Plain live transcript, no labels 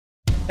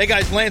Hey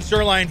guys, Lance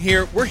Zerline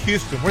here. We're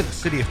Houston. We're the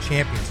city of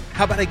champions.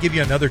 How about I give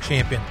you another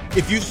champion?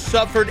 If you've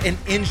suffered an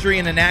injury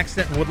in an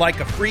accident and would like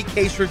a free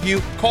case review,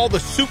 call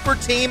the super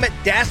team at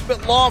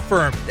Daspit Law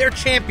Firm. They're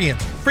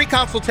champions. Free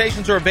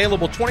consultations are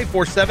available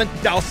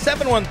 24/7. Dial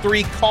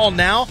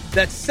 713-CALL-NOW.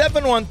 That's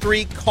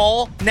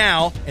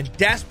 713-CALL-NOW and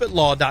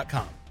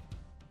DaspitLaw.com.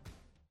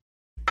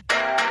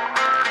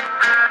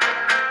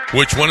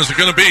 Which one is it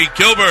going to be?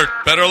 Gilbert,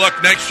 better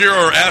luck next year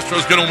or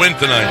Astros going to win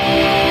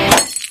tonight?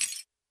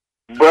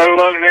 Better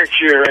luck next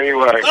year,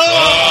 anyway.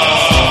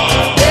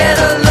 Oh!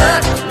 Better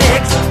luck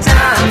next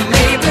time,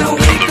 maybe we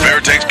From the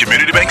Veritex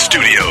Community Bank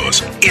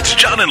Studios, it's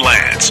John and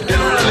Lance. one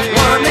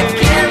that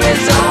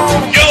carries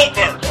on.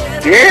 Gilbert!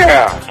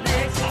 Yeah.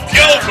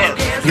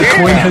 Gilbert! The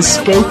coin has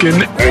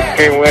spoken. They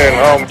can't win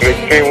home. They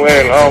can't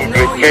win home.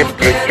 They can't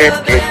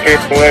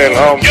win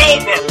home.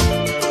 Gilbert!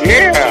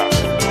 Yeah.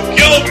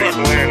 Gilbert!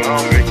 Win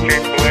home. They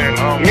can't win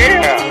home.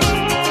 Yeah.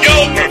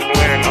 Gilbert!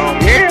 Win home.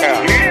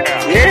 Yeah.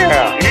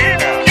 Yeah.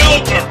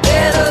 Gilbert!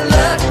 Better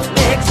luck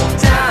next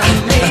time,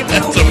 maybe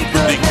That's a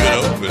pretty good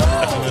open.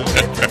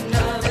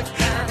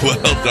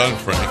 Well done,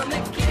 Frank.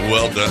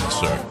 Well done,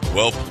 sir.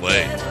 Well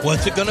played.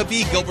 What's it going to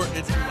be, Gilbert?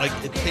 It's like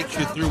it takes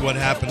you through what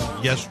happened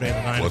yesterday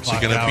at the 9 What's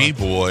o'clock it going to hour. be,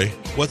 boy?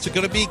 What's it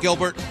going to be,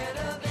 Gilbert?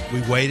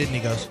 We waited, and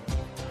he goes,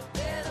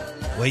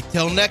 wait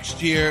till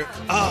next year.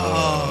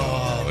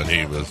 Oh. And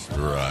he was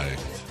right.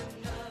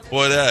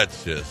 Boy, that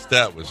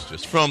was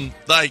just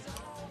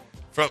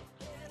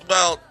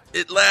well,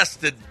 it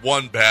lasted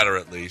one batter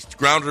at least.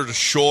 Grounder to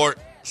short.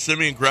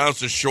 Simeon grounds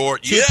to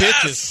short. Two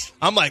pitches.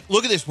 I'm like,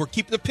 look at this. We're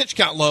keeping the pitch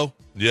count low.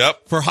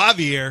 Yep. For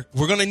Javier,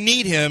 we're going to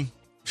need him.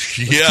 Let's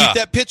Yeah. keep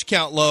that pitch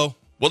count low.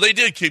 Well, they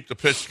did keep the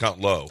pitch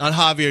count low. On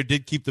Javier,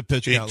 did keep the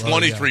pitch He had count low.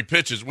 23 yeah.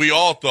 pitches. We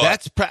all thought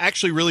That's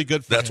actually really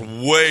good for that's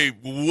him. way,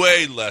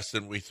 way less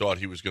than we thought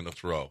he was going to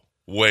throw.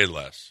 Way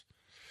less.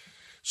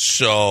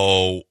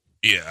 So,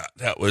 yeah,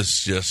 that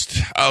was just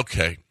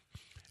okay.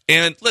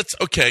 And let's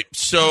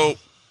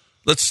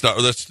start.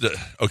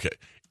 Okay.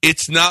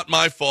 It's not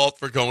my fault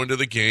for going to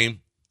the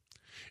game.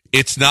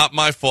 It's not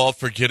my fault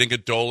for getting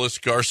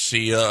Adolis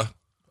Garcia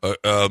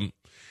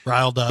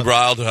Riled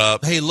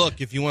up. Hey, Hey,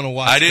 look, if you want to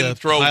watch I didn't the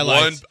throw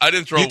highlights, one. I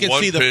didn't throw one. You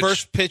can see the pitch.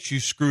 first pitch you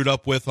screwed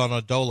up with on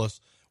Adolis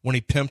when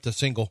he pimped a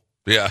single.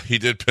 Yeah, he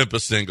did pimp a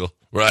single.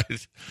 Right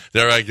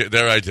there, I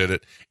did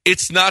it.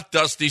 It's not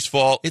Dusty's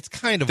fault. It's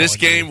kind of this on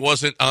game you.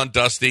 wasn't on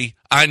Dusty.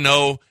 I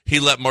know he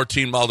let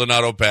Martin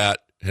Maldonado bat,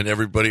 and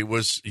everybody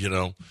was,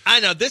 I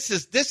know this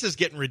is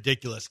getting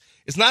ridiculous.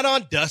 It's not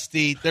on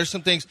Dusty. There's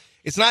some things.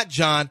 It's not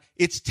John.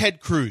 It's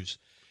Ted Cruz.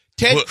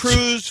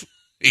 Cruz.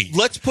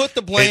 Let's put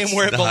the blame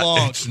where it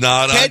belongs. It's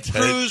not Ted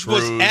on Cruz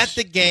was at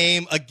the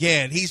game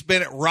again. He's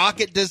been at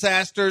rocket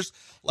disasters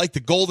like the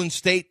Golden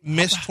State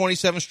missed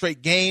 27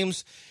 straight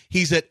games.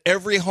 He's at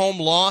every home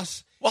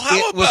loss. Well,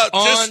 how it was about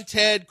on just,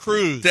 Ted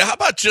Cruz? How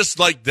about just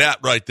like that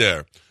right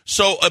there?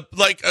 So, a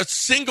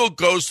single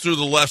goes through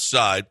the left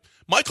side.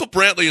 Michael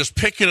Brantley is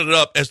picking it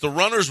up as the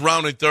runner's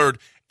rounding third,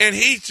 and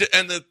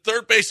the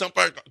third base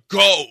umpire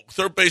go.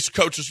 Third base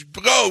coach is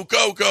go.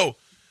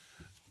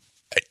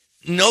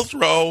 No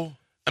throw.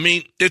 I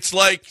mean, it's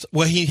like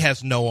he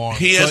has no arm.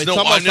 He has no.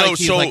 I know.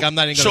 Like like, I'm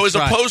not even so as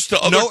try. opposed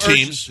to other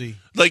teams, urgency.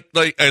 like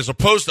as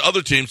opposed to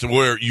other teams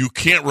where you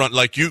can't run,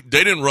 they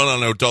didn't run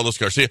on Adolis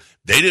Garcia.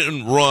 They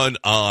didn't run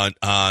on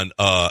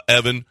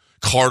Evan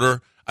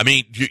Carter. I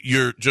mean,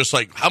 you're just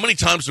like, how many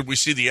times did we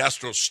see the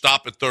Astros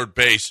stop at third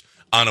base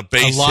on a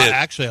base hit?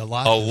 Actually, a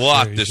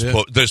lot. This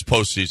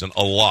postseason,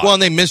 a lot. Well,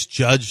 and they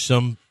misjudged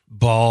some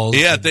balls.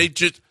 Yeah, they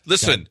just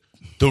listen.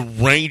 The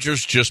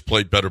Rangers just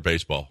played better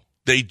baseball.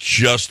 They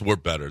just were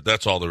better.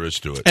 That's all there is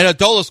to it. And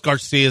Adolis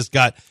Garcia's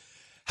got.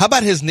 How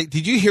about his?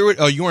 Did you hear it?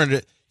 Oh, you weren't.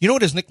 You know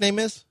what his nickname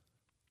is?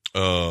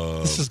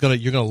 You're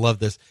gonna love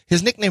this.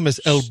 His nickname is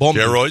El Bombi.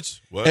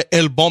 Steroids? What?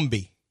 El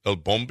Bombi. El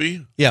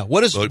Bombi? Yeah.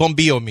 What does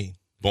Bombillo mean?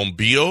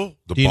 Bombillo?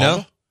 The Do you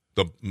bomb?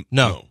 know?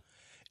 No.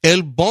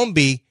 El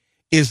Bombi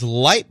is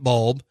light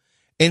bulb,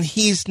 and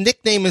his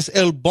nickname is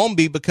El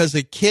Bombi because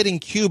a kid in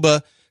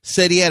Cuba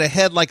said he had a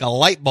head like a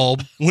light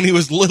bulb when he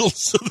was little,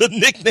 so the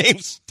nickname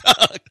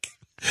stuck.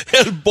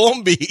 El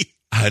Bombi.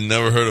 I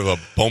never heard of a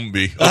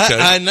Bombi. Okay.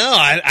 I know.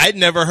 I'd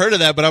never heard of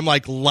that, but I'm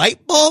like,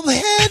 light bulb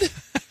head?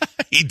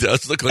 He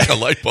does look like a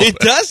light bulb.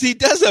 He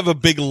does have a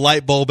big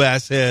light bulb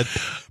ass head.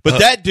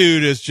 But that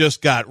dude has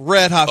just got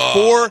red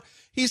hot.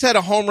 He's had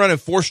a home run in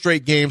 4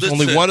 straight games.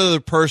 Listen. Only one other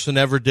person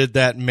ever did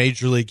that in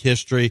Major League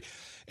history.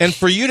 And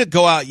for you to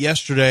go out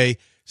yesterday,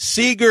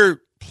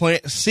 Seager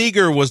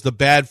was the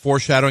bad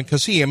foreshadowing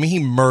because he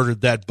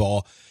murdered that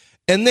ball.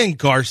 And then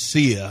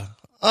Garcia.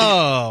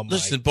 Oh,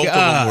 listen, my both God.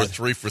 of them were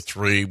 3 for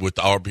 3 with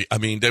RB. I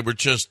mean, they were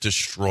just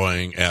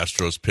destroying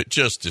Astros.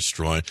 Just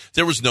destroying.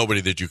 There was nobody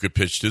that you could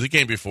pitch to. The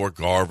game before,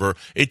 Garver,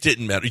 it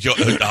didn't matter. Your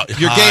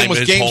game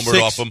was game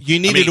 6. You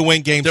needed to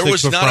win game 6 There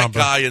was with not Fromber. a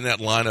guy in that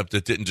lineup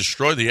that didn't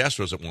destroy the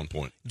Astros at one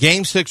point.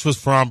 Game 6 was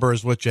Fromber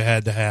is what you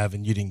had to have,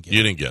 and you didn't get it.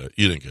 You didn't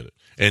get it.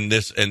 And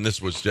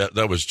this was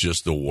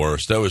just the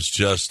worst. That was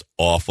just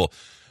awful.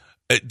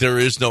 There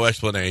is no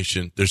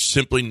explanation. There's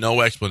simply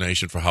no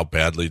explanation for how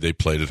badly they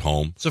played at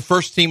home. It's the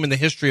first team in the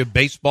history of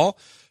baseball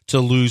to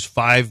lose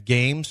 5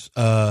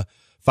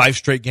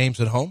 straight games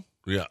at home.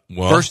 Yeah.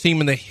 Well, First team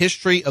in the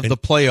history of the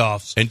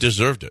playoffs and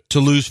deserved it.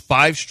 to lose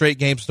 5 straight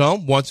games at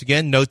home. Once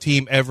again, no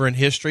team ever in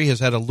history has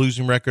had a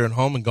losing record at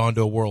home and gone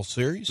to a World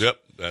Series. Yep,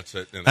 that's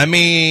it. And I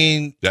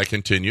mean, that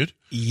continued.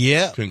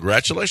 yeah.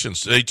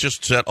 Congratulations. They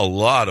just set a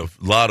lot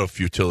of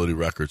futility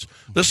records.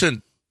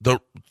 Listen, the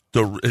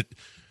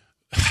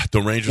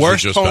Rangers are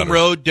Worst just home better.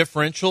 road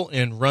differential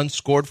in runs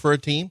scored for a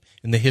team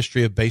in the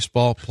history of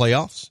baseball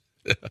playoffs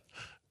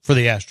for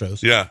the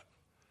Astros. Yeah.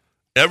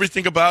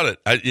 Everything about it.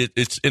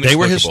 It's inexplicable. They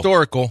were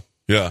historical.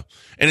 Yeah.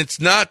 And it's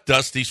not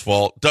Dusty's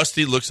fault.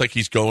 Dusty looks like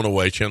he's going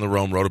away. Chandler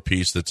Rome wrote a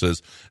piece that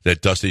says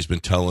that Dusty's been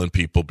telling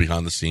people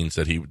behind the scenes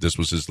that this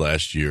was his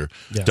last year.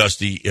 Yeah.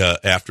 Dusty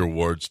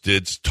afterwards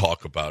did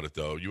talk about it,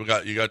 though. You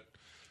got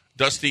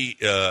Dusty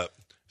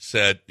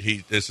said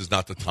this is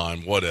not the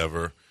time,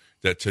 whatever,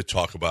 to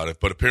talk about it.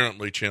 But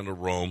apparently Chandler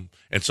Rome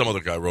and some other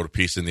guy wrote a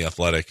piece in The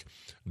Athletic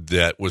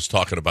that was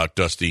talking about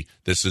Dusty.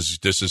 This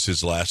is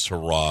his last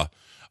hurrah.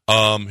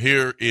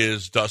 Here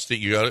is Dusty.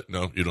 You got it?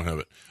 No, you don't have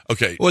it.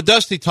 Okay. Well,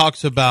 Dusty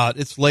talks about,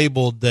 it's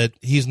labeled that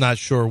he's not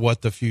sure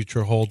what the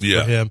future holds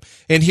Yeah. for him.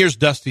 And here's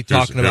Dusty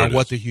talking here about it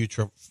what is. the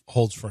future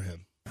holds for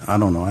him. I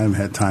don't know. I haven't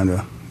had time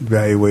to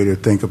evaluate or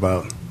think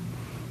about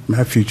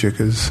my future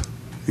because,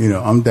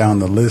 I'm down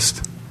the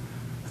list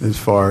as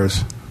far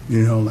as,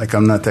 like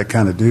I'm not that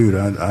kind of dude.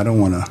 I don't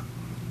want to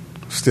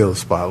steal a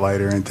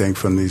spotlight or anything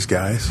from these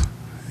guys.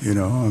 I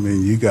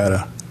mean, you got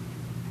to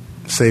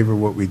savor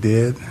what we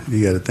did.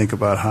 You got to think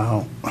about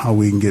how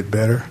we can get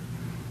better.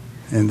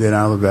 And then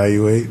I'll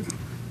evaluate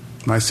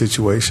my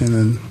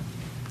situation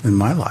and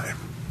my life.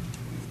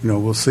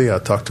 We'll see.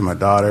 I'll talk to my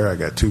daughter. I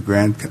got 2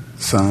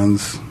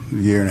 grandsons, a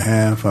year and a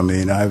half. I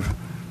mean, I've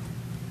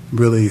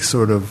really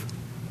sort of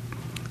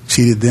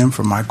cheated them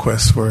for my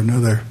quest for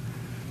another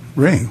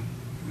ring.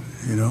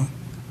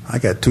 I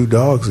got 2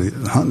 dogs,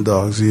 hunting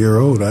dogs, a year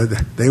old.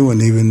 They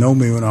wouldn't even know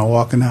me when I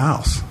walk in the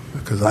house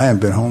because I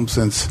haven't been home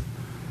since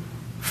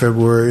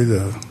February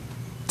the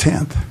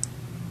 10th.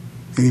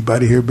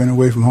 Anybody here been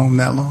away from home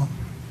that long?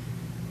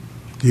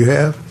 You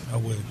have? I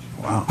wish.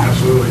 Wow.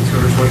 Absolutely,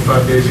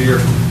 225 days a year.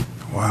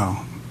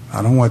 Wow.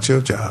 I don't want your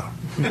job.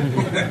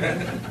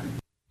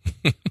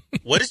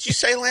 What did you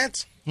say,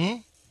 Lance?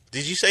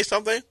 Did you say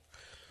something?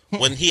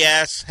 When he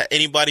asked,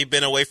 anybody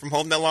been away from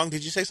home that long,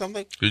 did you say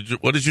something?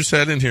 What did you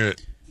say? I didn't hear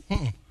it.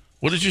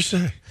 What did you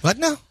say? What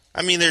now?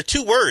 I mean, there are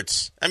 2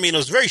 words. I mean, it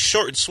was very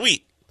short and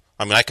sweet.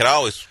 I mean, I could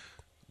always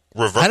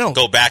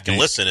go back and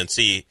listen and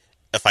see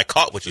if I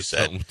caught what you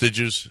said. Did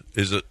you?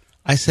 Is it?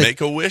 I said Make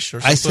a Wish or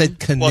something? I said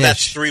Kanish. Well,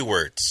 that's 3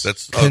 words.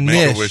 That's Kanish.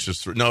 Make a Wish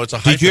is 3. No, it's a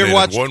hyphenated Did you ever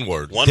watch 1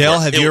 word. One Dale, word.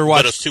 have you ever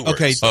watched? But it's 2 words.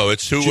 Okay. Oh,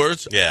 it's 2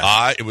 words.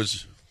 Yeah. It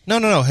was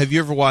No. Have you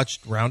ever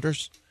watched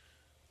Rounders?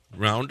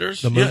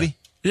 Rounders. The movie?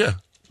 Yeah.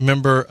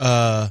 Remember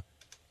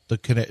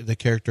the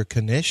character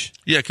Kanish?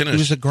 Yeah. He Kanish.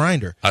 was a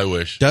grinder. I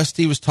wish.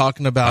 Dusty was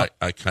talking about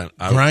I can't.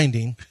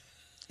 grinding.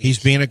 He's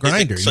being a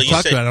grinder. So you you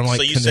talked said, about it. I'm like,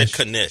 so you Kanish.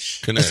 said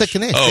Kanish. Kanish. I said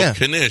Kanish, Oh, yeah.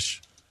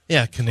 Kanish.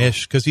 Yeah,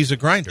 Kanish, because he's a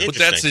grinder. But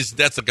that's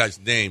the guy's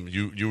name.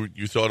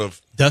 You thought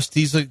of.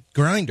 Dusty's a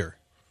grinder.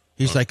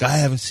 He's like, I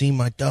haven't seen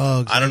my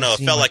dogs. I don't know. It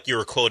haven't felt seen like you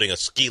were quoting a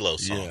Skilo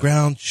song. Yeah.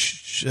 ground.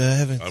 I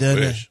haven't I done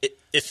wish. it.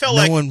 It felt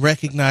No like one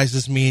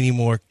recognizes me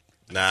anymore.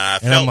 Nah.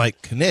 And I'm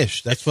like,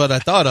 Kanish. That's what I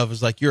thought of.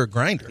 Is like, you're a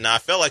grinder. I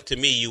felt like to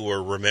me you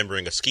were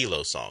remembering a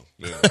Skilo song.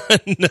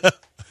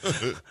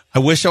 I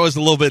wish I was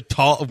a little bit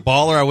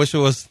baller. I wish it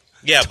was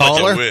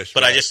taller. I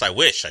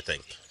wish. I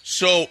think.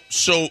 So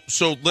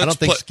let's. I don't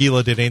think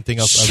Skila did anything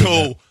else. other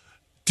than that.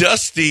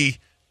 Dusty,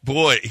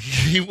 boy,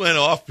 he went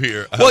off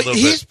here. Well,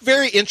 he's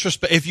very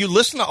introspective. If you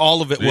listen to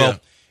all of it, well,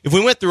 if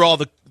we went through all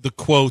the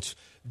quotes,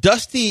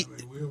 Dusty,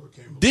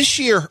 this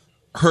year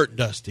hurt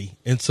Dusty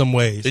in some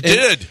ways. It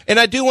did. And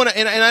I do want to,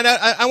 and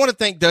I want to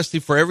thank Dusty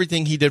for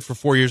everything he did for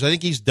 4 years. I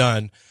think he's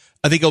done.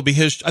 I think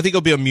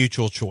it'll be a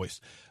mutual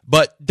choice.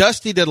 But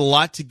Dusty did a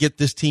lot to get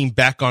this team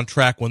back on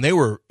track when they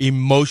were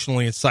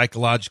emotionally and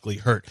psychologically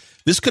hurt.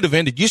 This could have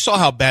ended. You saw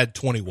how bad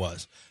 20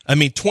 was. I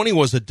mean, 20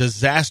 was a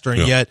disaster,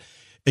 and yet,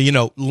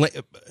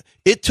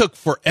 it took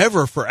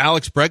forever for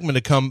Alex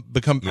Bregman to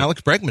become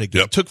Alex Bregman again.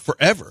 Yep. It took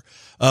forever.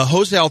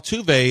 Jose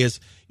Altuve is,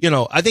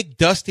 I think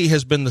Dusty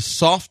has been the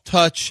soft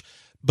touch,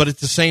 but at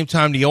the same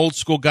time, the old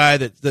school guy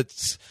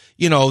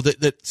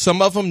that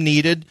some of them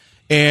needed.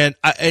 And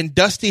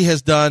Dusty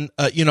has done,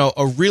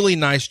 a really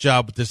nice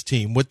job with this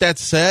team. With that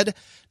said,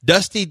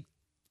 Dusty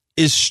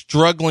is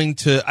struggling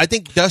to. I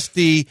think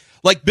Dusty,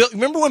 like Bill.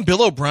 Remember when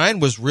Bill O'Brien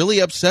was really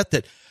upset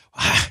that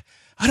I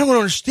don't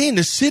understand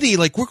the city.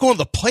 Like we're going to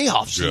the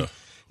playoffs. Yeah. And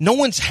no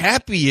one's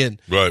happy,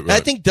 and Right. I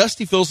think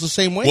Dusty feels the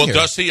same way. Well, here.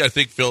 Dusty, I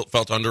think felt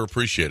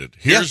underappreciated.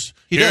 He does.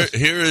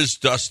 Here is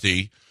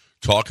Dusty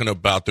talking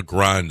about the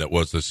grind that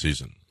was this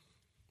season.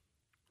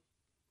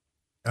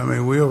 I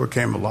mean, we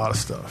overcame a lot of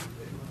stuff,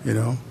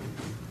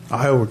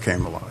 I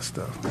overcame a lot of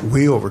stuff.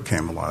 We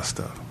overcame a lot of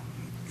stuff.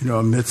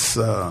 Amidst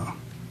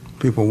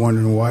people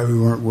wondering why we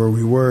weren't where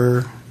we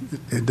were,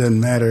 it doesn't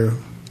matter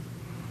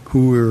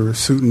who we were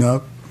suiting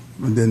up.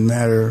 It didn't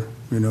matter,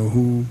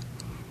 who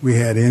we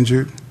had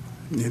injured.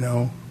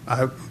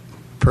 I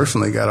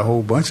personally got a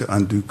whole bunch of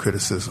undue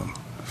criticism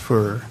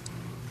for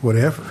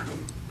whatever.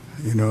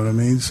 You know what I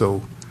mean?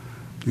 So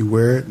you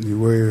wear it,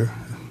 you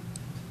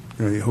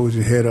hold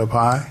your head up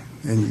high,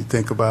 and you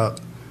think about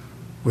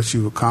what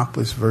you've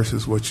accomplished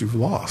versus what you've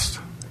lost.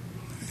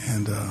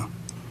 And,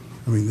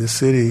 this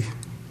city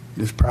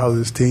is proud of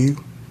this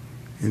team.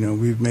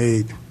 We've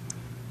made,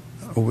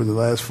 over the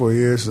last 4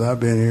 years since I've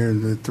been here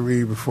and the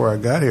 3 before I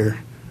got here,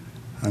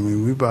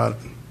 we brought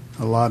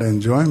a lot of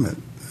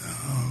enjoyment.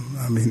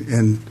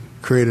 And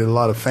created a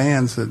lot of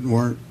fans that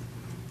weren't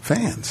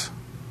fans.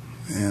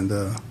 And,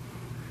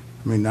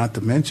 not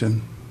to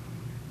mention,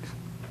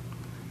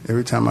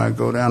 every time I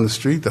go down the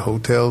street, the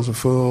hotels are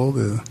full,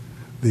 the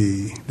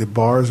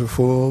bars are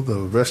full, the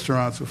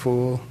restaurants are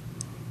full.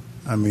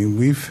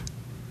 We've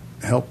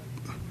helped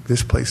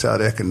this place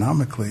out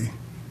economically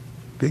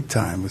big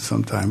time, but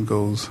sometimes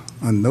goes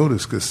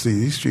unnoticed because,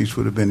 these streets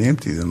would have been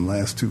empty in the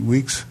last 2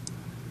 weeks.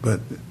 But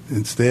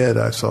instead,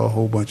 I saw a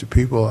whole bunch of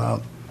people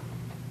out,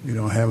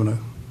 having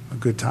a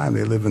good time.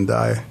 They live and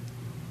die,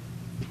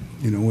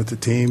 with the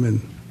team,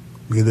 and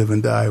we live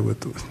and die with,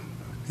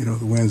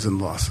 the wins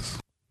and losses.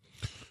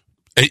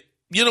 Hey,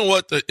 you know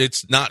what?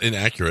 It's not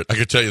inaccurate. I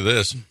can tell you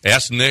this.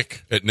 Ask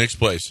Nick at Nick's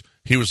place.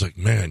 He was like,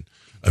 man,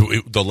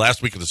 the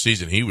last week of the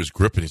season, he was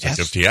gripping. He's like,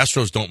 if the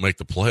Astros don't make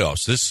the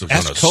playoffs, this is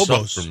going to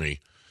suck for me.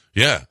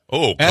 Yeah.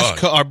 Oh, God.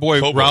 Ask our boy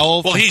Cobos.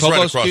 Raul. Well, he's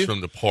Cobos right across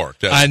from the park.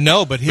 I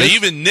know, but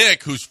even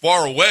Nick, who's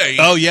far away,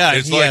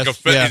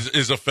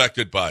 is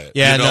affected by it.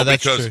 Yeah,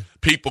 that's because true.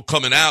 People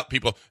coming out,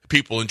 people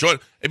enjoy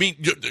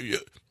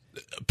it.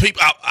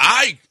 People,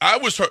 I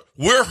was hurt.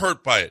 We're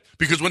hurt by it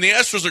because when the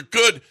Astros are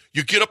good,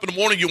 you get up in the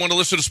morning, you want to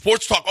listen to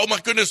sports talk. Oh my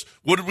goodness,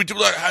 what did we do?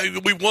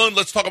 We won.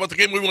 Let's talk about the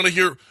game. We want to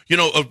hear,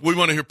 we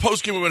want to hear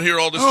post game. We want to hear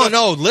all this stuff. Oh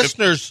no,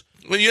 listeners.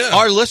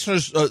 Our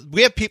listeners,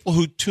 we have people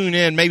who tune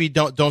in, maybe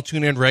don't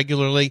tune in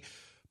regularly,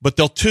 but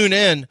they'll tune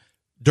in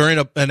during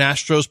an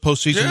Astros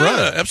postseason run.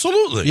 Yeah,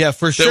 absolutely. Yeah,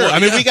 for sure.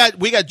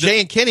 We got Jay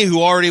and Kenny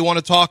who already want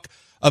to talk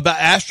about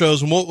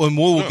Astros, and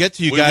we'll get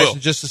to you guys in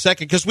just a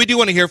second because we do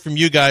want to hear from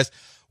you guys.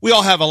 We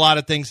all have a lot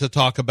of things to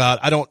talk about.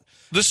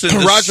 Listen,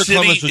 Roger the city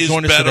Clemens was is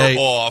joining us better today.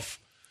 off.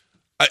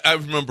 I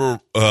remember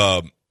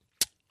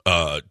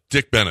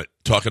Dick Bennett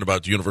talking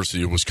about the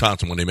University of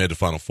Wisconsin when they made the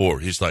Final Four.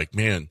 He's like,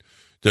 man,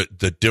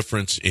 the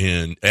difference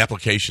in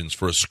applications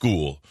for a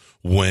school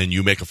when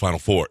you make a Final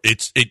Four,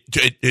 it's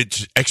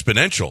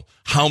exponential.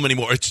 How many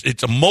more?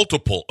 It's a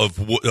multiple of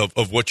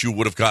what you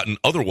would have gotten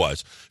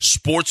otherwise.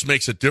 Sports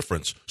makes a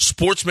difference.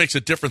 Sports makes a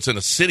difference in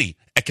a city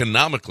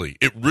economically.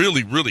 It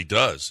really, really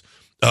does.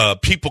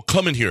 People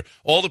coming here,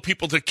 all the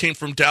people that came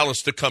from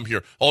Dallas to come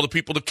here, all the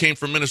people that came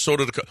from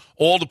Minnesota to come,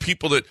 all the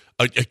people that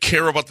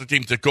care about the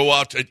team, that go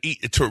out to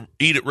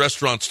eat at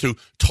restaurants, to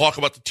talk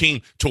about the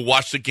team, to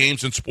watch the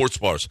games in sports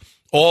bars,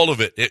 all of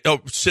it.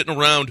 Sitting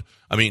around,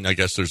 I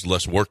guess there's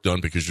less work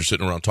done because you're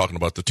sitting around talking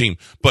about the team,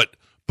 but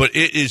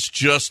it is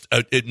just,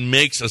 it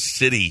makes a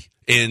city,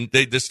 and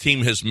this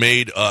team has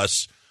made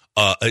us,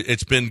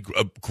 it's been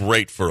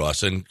great for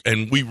us, and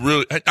we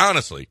really,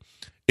 honestly,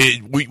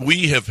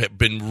 we have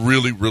been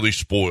really, really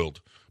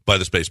spoiled by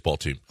this baseball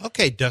team.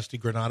 Okay, Dusty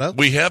Granado.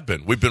 We have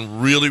been. We've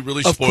been really,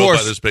 really spoiled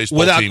by this baseball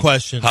team. Without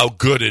question. How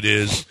good it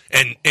is.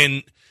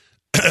 And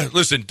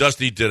listen,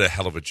 Dusty did a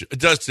hell of a job.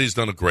 Dusty's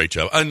done a great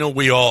job. I know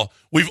we've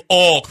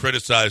all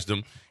criticized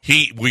him.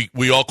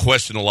 We all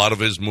question a lot of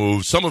his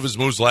moves. Some of his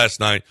moves last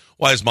night.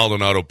 Why is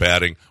Maldonado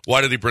batting? Why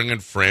did he bring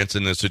in France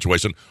in this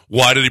situation?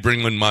 Why did he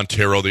bring in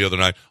Montero the other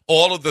night?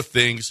 All of the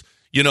things,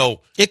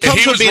 It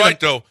comes he was right,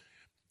 though.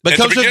 But it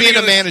comes with being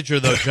a manager,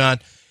 though, John.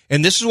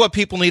 And this is what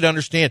people need to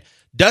understand.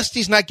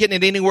 Dusty's not getting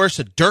it any worse.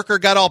 Dirker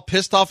got all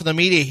pissed off in the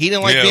media. He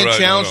didn't like being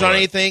challenged on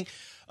anything.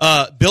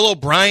 Bill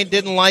O'Brien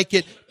didn't like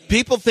it.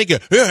 People thinking,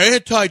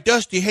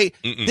 anti-Dusty. Hey,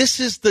 that's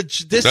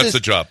the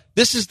job.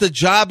 This is the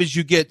job is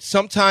you get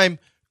sometime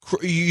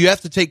you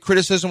have to take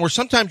criticism, or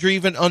sometimes you're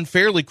even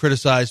unfairly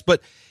criticized.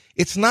 But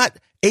it's not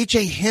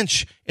A.J.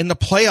 Hinch in the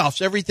playoffs.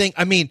 Everything.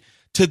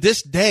 To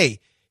this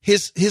day,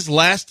 his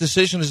last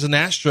decision as an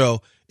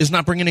Astro is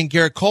not bringing in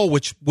Garrett Cole,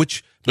 which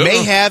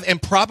may have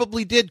and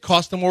probably did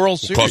cost them a World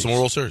Series. Cost them a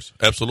World Series,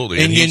 absolutely.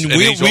 And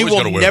we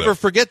will never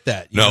forget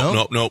that.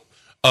 No.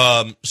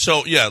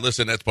 So yeah,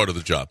 listen, that's part of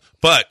the job.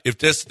 But if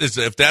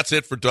that's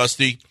it for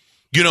Dusty,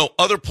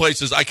 other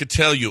places I could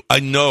tell you. I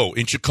know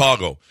in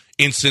Chicago,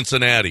 in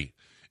Cincinnati,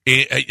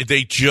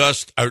 they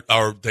just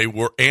they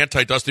were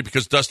anti-Dusty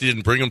because Dusty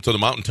didn't bring them to the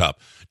mountaintop.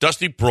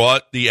 Dusty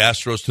brought the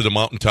Astros to the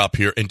mountaintop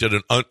here and did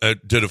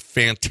a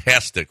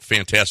fantastic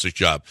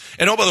job.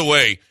 And oh, by the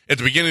way, at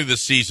the beginning of the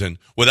season,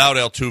 without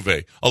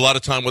Altuve, a lot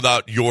of time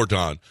without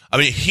Yordan,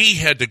 he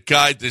had to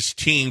guide this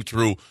team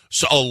through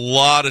a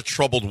lot of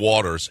troubled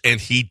waters, and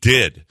he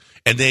did.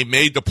 And they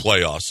made the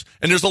playoffs.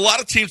 And there's a lot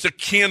of teams that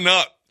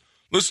cannot.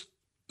 Listen,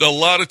 a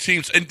lot of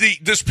teams, and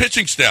this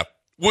pitching staff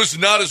was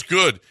not as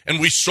good, and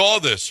we saw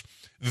this.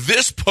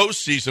 This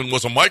postseason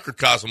was a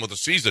microcosm of the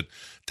season.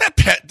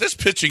 This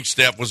pitching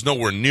staff was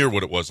nowhere near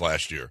what it was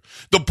last year.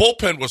 The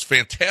bullpen was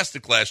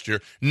fantastic last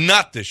year,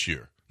 not this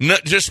year.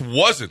 Just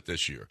wasn't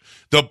this year.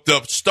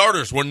 The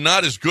starters were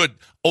not as good,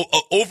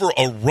 over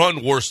a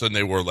run worse than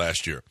they were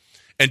last year.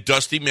 And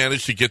Dusty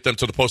managed to get them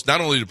to the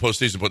not only the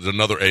postseason, but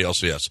another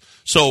ALCS.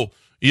 So,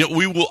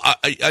 we will.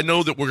 I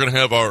know that we're going to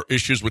have our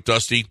issues with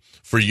Dusty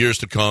for years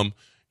to come.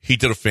 He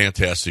did a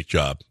fantastic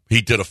job.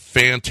 With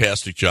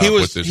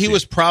this team. He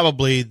was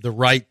probably the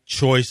right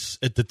choice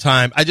at the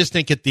time. I just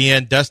think at the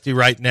end, Dusty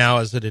right now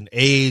is at an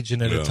age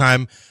and at a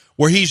time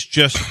where he's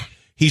just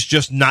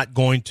not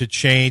going to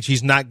change.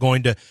 He's not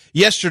going to.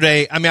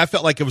 Yesterday, I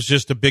felt like it was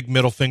just a big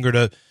middle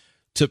finger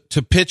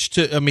to pitch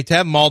to. To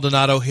have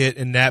Maldonado hit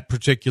in that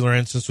particular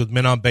instance with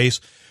men on base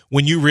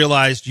when you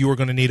realized you were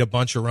going to need a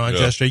bunch of runs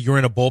yesterday. You're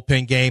in a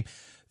bullpen game.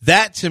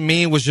 That to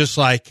me was just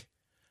like,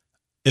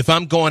 if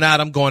I'm going out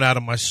on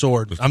my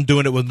sword. I'm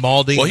doing it with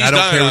Maldi. Well, he's I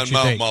don't care what on you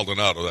think.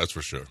 Maldonado, that's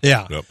for sure.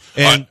 Yeah,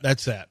 and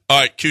that's that. All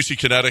right, QC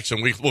Kinetics,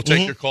 and we'll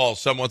take your call,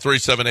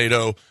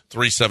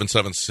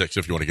 713-780-3776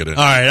 if you want to get in.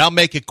 All right, I'll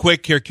make it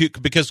quick here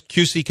because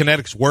QC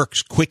Kinetics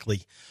works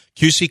quickly.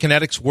 QC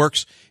Kinetics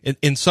works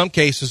in some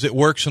cases. It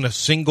works in a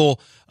single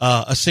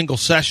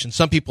session.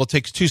 Some people it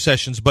takes 2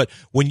 sessions, but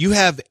when you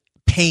have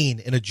pain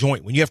in a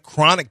joint, when you have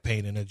chronic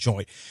pain in a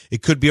joint,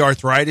 it could be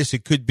arthritis,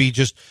 it could be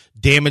just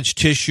damaged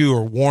tissue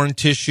or worn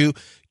tissue.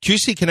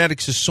 QC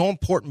Kinetics is so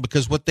important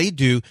because what they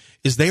do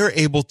is they are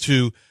able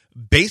to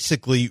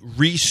basically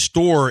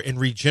restore and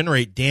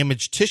regenerate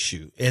damaged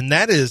tissue, and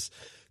that is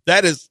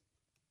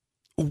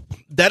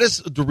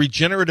the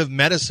regenerative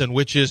medicine,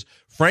 which is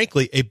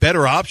frankly a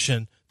better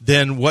option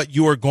than what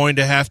you are going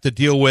to have to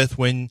deal with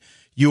when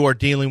you are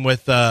dealing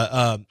with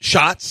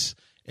shots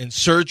and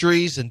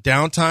surgeries and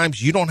downtimes.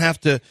 You don't have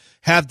to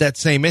have that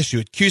same issue.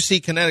 At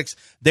QC Kinetics,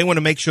 they want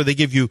to make sure they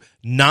give you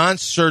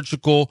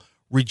non-surgical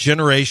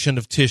regeneration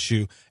of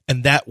tissue,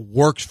 and that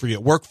works for you.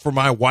 It worked for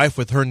my wife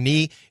with her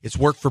knee. It's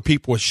worked for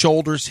people with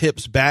shoulders,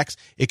 hips, backs.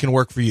 It can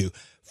work for you.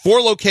 4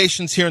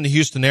 locations here in the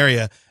Houston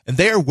area, and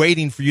they are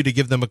waiting for you to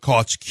give them a call.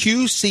 It's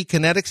QC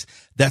Kinetics.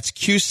 That's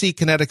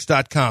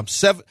QCkinetics.com.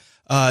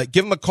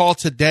 Give them a call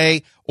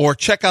today or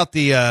check out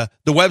the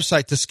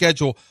website to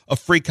schedule a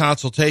free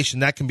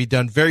consultation. That can be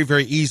done very,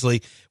 very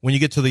easily. When you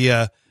get to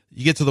the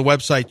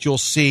website, you'll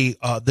see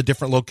the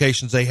different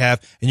locations they have,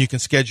 and you can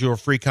schedule a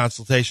free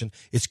consultation.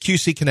 It's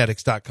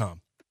QCkinetics.com.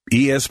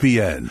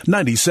 ESPN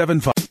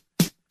 97.5.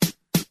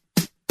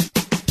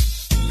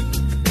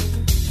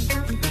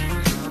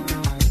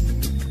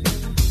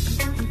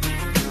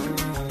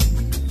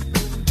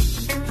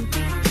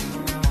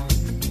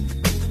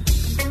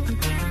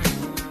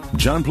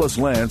 John plus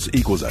Lance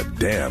equals a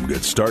damn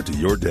good start to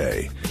your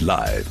day.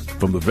 Live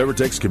from the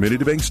Veritex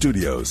Community Bank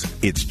Studios,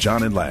 it's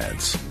John and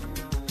Lance.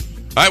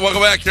 All right,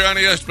 welcome back here on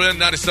ESPN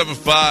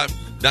 97.5,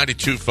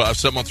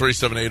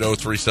 92.5,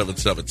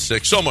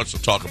 713-780-3776. So much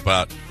to talk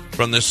about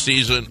from this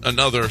season,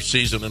 another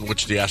season in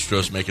which the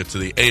Astros make it to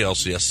the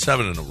ALCS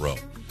 7 in a row.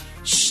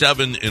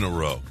 7 in a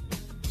row.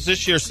 Is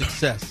this your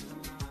success?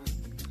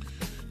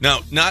 Now,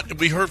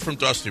 we heard from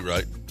Dusty,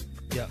 right?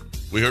 Yeah.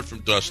 We heard from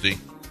Dusty.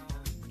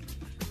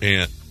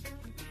 And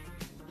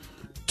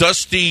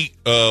Dusty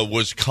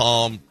was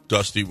calm.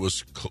 Dusty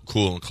was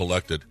cool and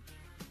collected.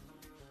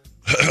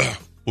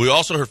 We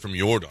also heard from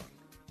Jordan.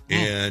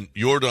 And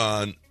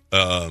Jordan,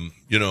 some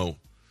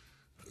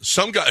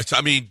guys,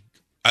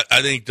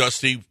 I think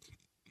Dusty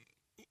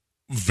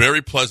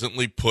very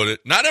pleasantly put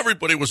it. Not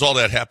everybody was all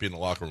that happy in the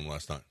locker room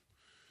last night.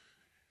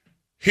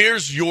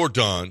 Here's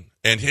Jordan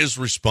and his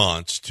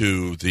response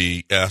to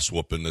the ass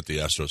whooping that the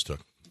Astros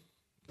took.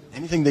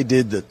 Anything they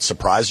did that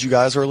surprised you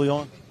guys early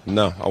on?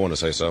 No, I wouldn't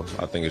say so.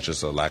 I think it's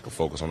just a lack of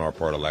focus on our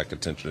part, a lack of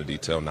attention to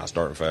detail, not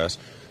starting fast,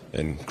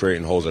 and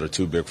creating holes that are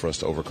too big for us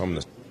to overcome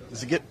this.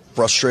 Does it get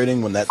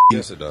frustrating when that?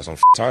 Yes, it does. I'm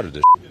tired of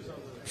this.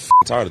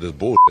 Tired of this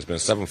bullshit. It's been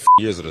 7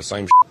 years of the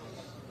same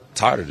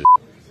tired of this.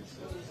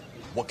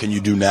 What can you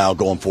do now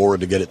going forward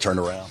to get it turned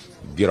around?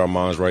 Get our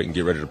minds right and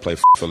get ready to play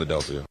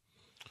Philadelphia.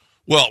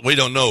 Well, we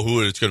don't know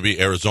who it's going to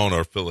be, Arizona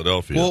or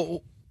Philadelphia.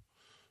 Well,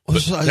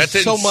 there's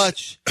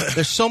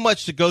so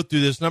much to go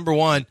through this. Number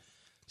one,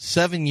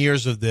 7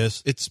 years of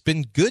this. It's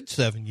been good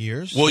 7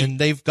 years, and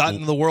they've gotten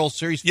to the World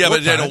Series 4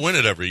 but they times. don't win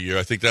it every year.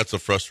 I think that's the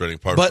frustrating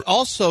part. But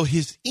also,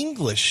 his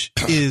English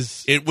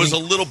is it was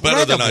incredible. A little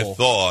better than I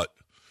thought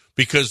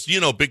because,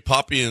 Big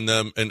Papi and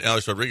them and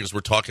Alex Rodriguez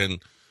were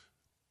talking,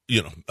 they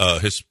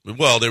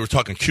were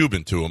talking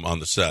Cuban to him on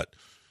the set.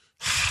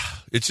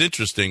 It's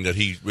interesting that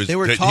he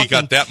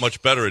got that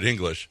much better at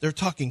English. They're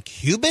talking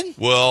Cuban?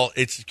 Well,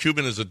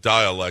 Cuban is a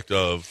dialect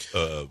of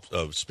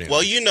Spanish.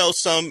 Well,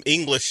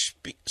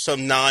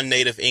 some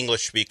non-native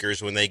English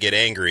speakers, when they get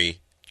angry,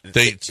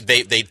 they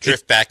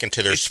drift back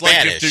into their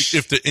Spanish. Like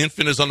if the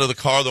infant is under the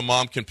car, the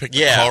mom can pick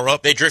the car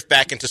up. They drift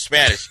back into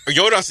Spanish.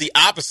 Jordan's the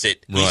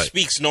opposite. Right.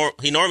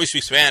 He normally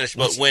speaks Spanish,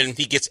 but when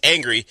he gets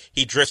angry,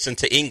 he drifts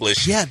into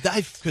English. Yeah,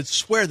 I could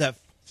swear that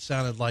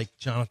sounded like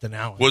Jonathan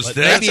Allen.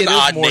 That's an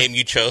odd name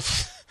you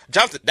chose.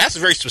 Jonathan, that's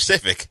very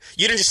specific.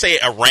 You didn't just say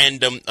a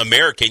random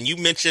American. You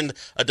mentioned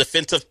a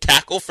defensive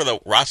tackle for the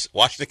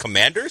Washington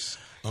Commanders.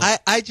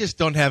 I just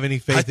don't have any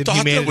faith in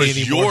humanity anymore. I thought it was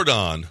anymore.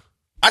 Jordan.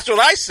 That's what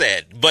I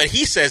said, but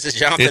he says it's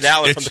Jonathan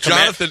Allen from the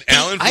Commanders. Jonathan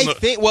Allen from I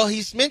think. Well,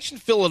 he's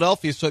mentioned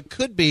Philadelphia, so it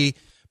could be,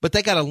 but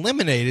they got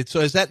eliminated.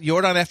 So is that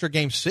Jordan after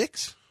Game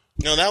 6?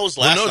 No, that was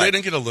last night. They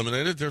didn't get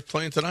eliminated. They're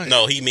playing tonight.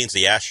 No, he means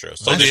the Astros.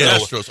 So the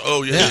Astros.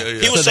 Oh, yeah.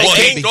 He was so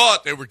saying they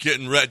thought they were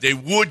getting ready. They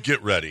would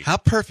get ready. How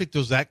perfect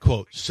was that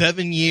quote?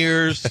 7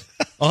 years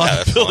on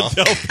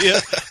Philadelphia.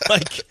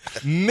 Like,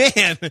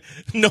 man,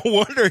 no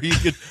wonder he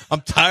could. I'm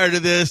tired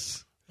of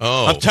this.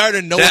 Oh, I'm tired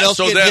of no one else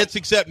getting hits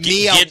except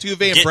me,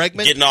 Altuve, and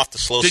Bregman. Getting off the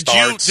slow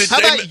starts. How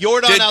about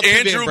Jordan, Altuve,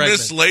 Did Andrew and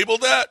Bregman?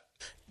 mislabel that?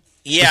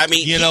 Yeah, I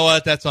mean, you know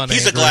what? That's on.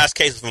 He's Andrew. a glass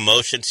case of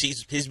emotions.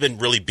 He's been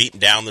really beaten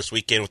down this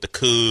weekend with the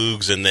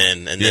Cougs, and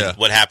then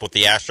what happened with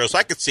the Astros. So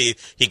I could see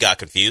he got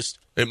confused.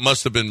 It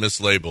must have been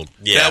mislabeled.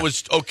 Yeah, that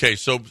was okay.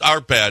 So our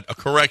bad. A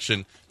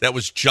correction. That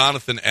was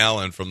Jonathan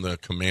Allen from the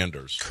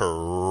Commanders.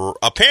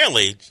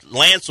 Apparently,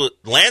 Lance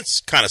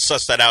kind of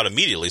sussed that out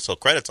immediately. So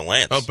credit to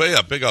Lance. Oh, but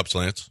yeah, big ups,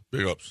 Lance.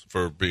 Big ups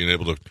for being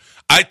able to.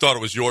 I thought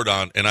it was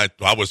Jordan, and I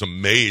was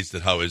amazed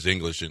at how his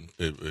English and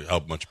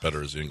how much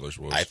better his English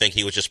was. I think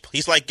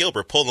he's like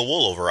Gilbert, pulling the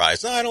wool over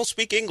eyes. No, I don't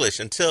speak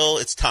English until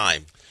it's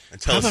time.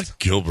 How about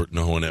Gilbert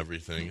knowing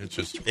everything? It's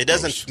just it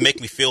doesn't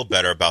make me feel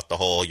better about the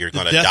whole you're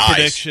going to death die.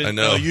 Prediction. I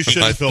know. No, you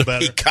shouldn't feel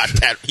better. He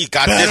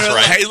got this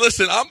right. Hey,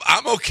 listen,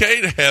 I'm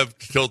okay to have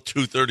till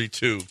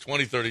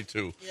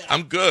 2032. Yeah.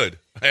 I'm good.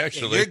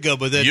 Actually, you're good,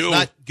 but it's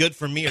not good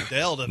for me or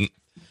Dale to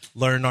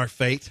learn our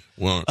fate.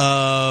 Well,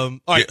 all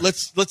right,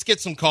 let's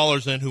get some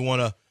callers in who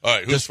want to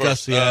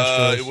discuss the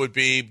Astros. It would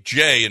be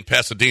Jay in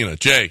Pasadena.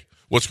 Jay,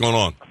 what's going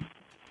on?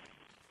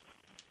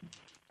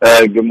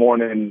 Good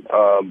morning,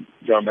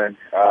 gentlemen.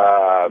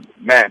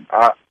 Man,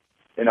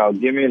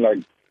 give me like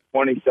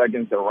 20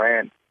 seconds to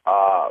rant.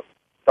 I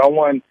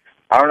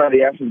don't know, the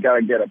Astros got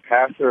to get a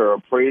passer or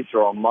a priest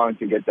or a monk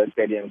to get that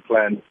stadium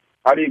cleansed.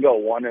 How do you go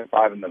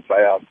 1-5 in the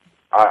playoffs?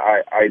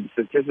 I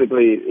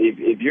statistically,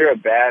 if you're a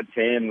bad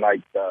team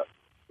like the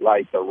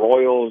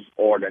Royals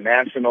or the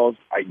Nationals,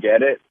 I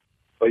get it.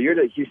 But you're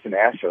the Houston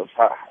Astros.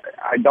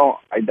 I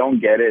don't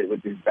get it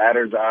with these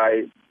batter's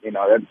eye.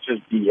 That's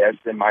just BS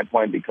in my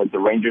point because the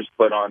Rangers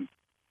put on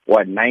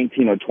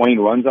 19 or 20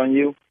 runs on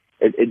you.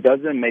 It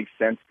doesn't make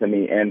sense to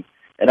me. And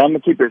I'm gonna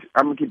keep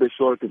it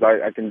short because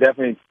I can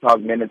definitely talk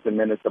minutes and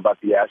minutes about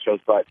the Astros.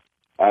 But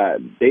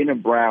Dana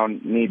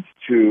Brown needs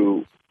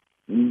to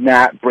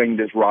not bring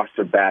this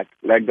roster back.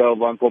 Let go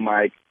of Uncle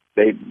Mike.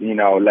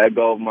 Let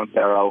go of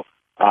Montero.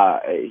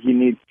 He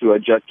needs to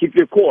adjust. Keep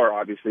your core,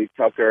 obviously.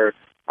 Tucker,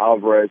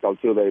 Alvarez,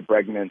 Altuve,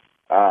 Bregman.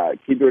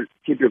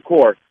 Keep your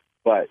core,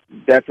 but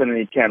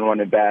definitely can't run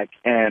it back.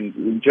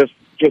 And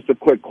just a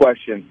quick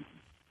question: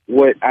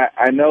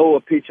 I know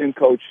a pitching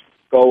coach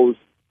goes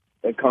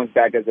and comes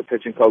back as a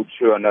pitching coach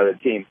to another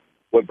team.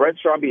 Would Brent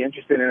Strawn be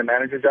interested in a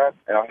manager job?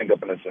 And I'll hang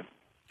up and listen.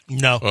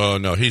 No. Oh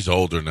no, he's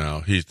older now.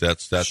 That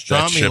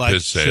ship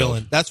has sailed.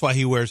 Chilling. That's why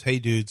he wears Hey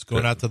Dudes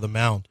going out to the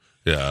mound.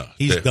 Yeah,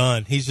 he's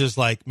done. He's just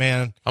like,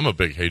 man. I'm a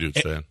big Hey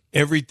Dudes fan.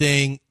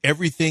 Anything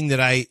that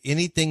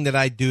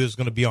I do is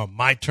going to be on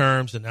my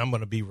terms, and I'm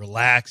going to be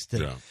relaxed.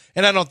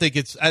 And I don't think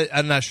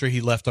I'm not sure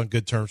he left on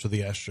good terms with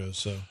the Astros.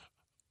 So,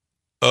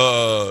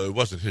 it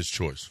wasn't his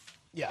choice.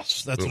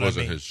 Yes, that's what I mean. It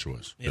wasn't his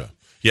choice. Yeah.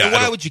 So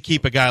why would you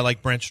keep a guy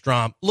like Brent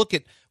Strawn? Look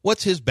at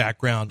what's his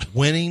background.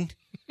 Winning.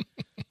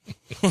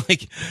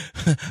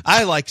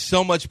 I like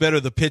so much better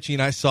the pitching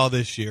I saw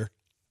this year.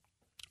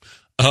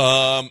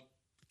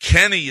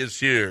 Kenny is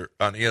here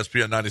on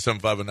ESPN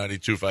 97.5 and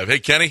 92.5. Hey,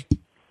 Kenny.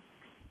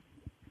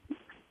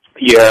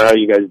 Yeah, how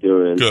you guys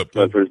doing? Good.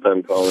 My first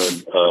time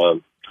calling.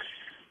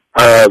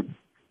 I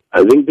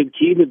think the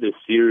key to this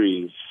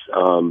series,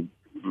 the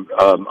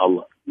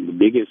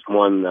biggest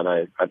one that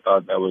I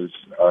thought that was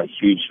a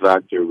huge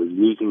factor was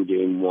losing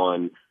game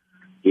one.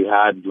 You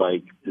had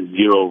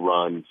 0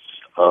 runs,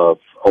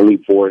 only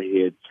 4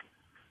 hits,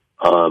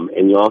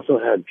 and you also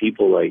had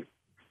people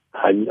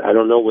I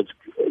don't know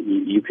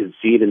you could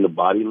see it in the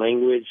body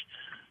language,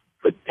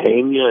 but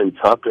Pena and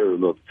Tucker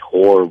looked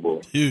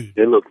horrible. Dude,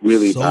 they looked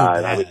really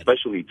bad, and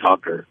especially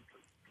Tucker.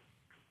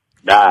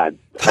 Bad.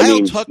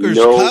 Kyle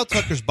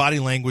Tucker's body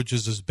language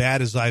is as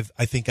bad as I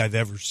think I've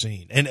ever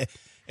seen, and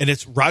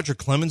it's Roger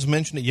Clemens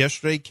mentioned it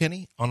yesterday,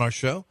 Kenny, on our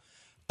show.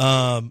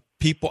 I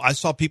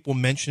saw people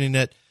mentioning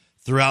it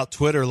throughout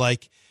Twitter,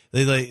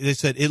 they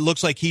said it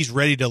looks like he's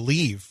ready to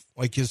leave,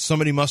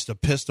 somebody must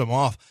have pissed him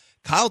off.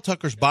 Kyle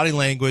Tucker's body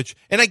language,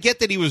 and I get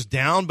that he was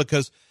down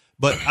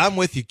but I'm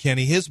with you,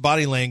 Kenny. His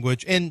body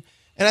language, and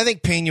I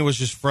think Pena was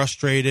just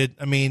frustrated.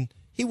 I mean,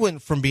 he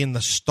went from being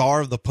the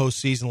star of the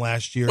postseason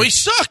last year. Well, he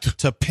sucked.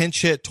 To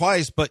pinch hit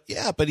twice, but he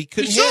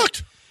couldn't hit.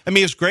 Sucked. I mean,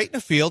 he was great in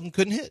the field and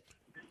couldn't hit.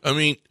 I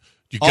mean,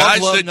 you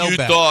guys that you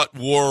thought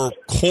were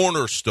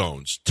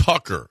cornerstones,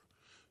 Tucker,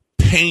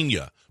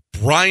 Pena,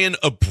 Brian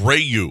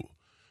Abreu,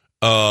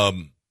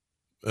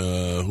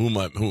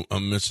 who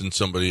I'm missing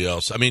somebody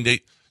else. I mean,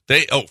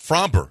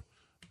 Fromber.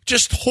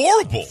 just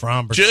horrible.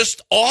 Fromber.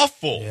 Just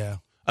awful. Yeah.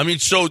 I mean,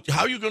 so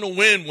how are you going to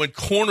win when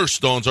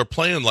cornerstones are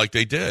playing like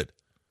they did?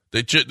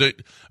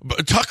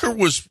 Tucker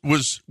was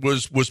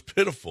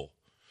pitiful.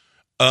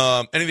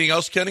 Anything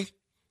else, Kenny?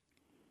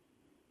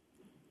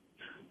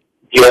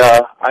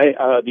 Yeah,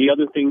 the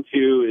other thing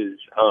too is,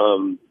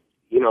 I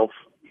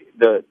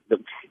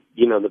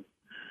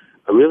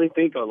really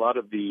think a lot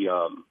of the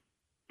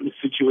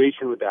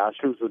situation with the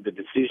Astros with the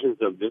decisions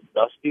of this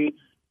Dusty,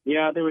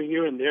 yeah, they were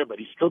here and there, but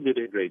he still did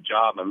a great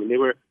job. I mean, they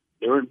were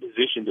in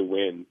position to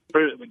win.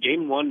 For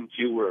game 1 and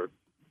 2 were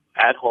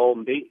at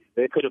home. They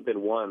could have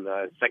been won.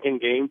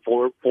 Second game,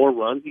 four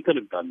runs, he could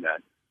have done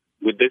that.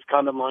 With this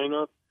kind of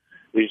lineup,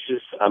 it's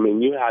just, I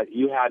mean, you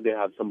had to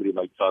have somebody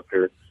like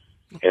Tucker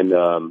and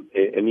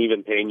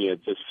even Pena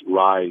just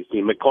rise. I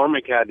mean,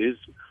 McCormick had his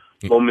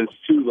moments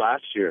too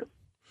last year.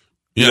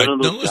 Yeah,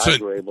 none of those guys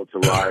were able to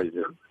rise.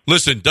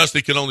 Listen,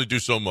 Dusty can only do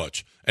so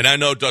much. And I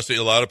know Dusty,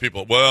 a lot of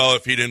people, well,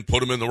 if he didn't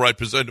put him in the right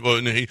position,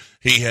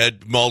 he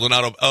had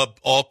Maldonado up,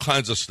 all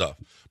kinds of stuff.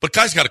 But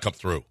guys got to come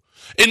through.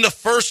 In the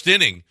first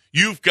inning,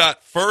 you've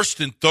got first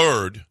and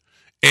third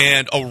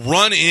and a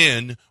run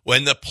in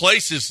when the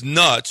place is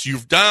nuts. You're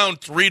down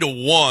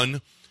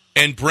 3-1,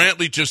 and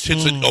Brantley just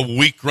hits a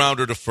weak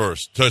grounder to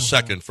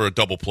second for a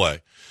double play.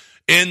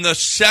 In the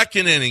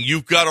second inning,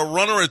 you've got a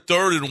runner at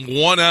third and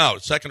 1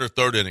 out, second or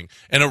third inning,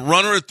 and a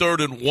runner at third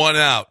and 1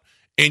 out,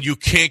 and you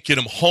can't get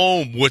him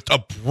home with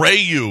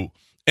Abreu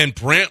and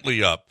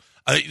Brantley up.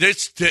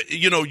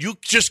 You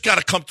just got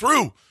to come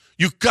through.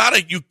 You got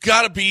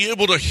to be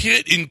able to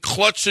hit in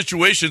clutch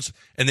situations,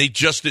 and they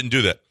just didn't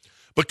do that.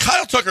 But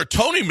Kyle Tucker,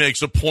 Tony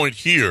makes a point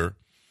here.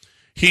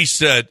 He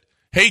said,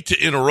 hate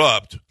to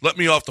interrupt, let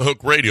me off the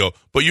hook radio,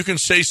 but you can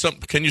say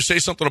something. Can you say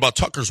something about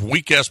Tucker's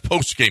weak-ass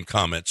post-game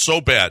comment?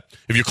 So bad.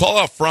 If you call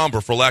out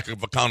Fromber for lack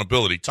of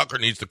accountability, Tucker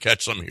needs to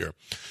catch some here.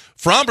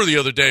 Fromber the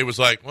other day was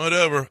like,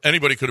 whatever,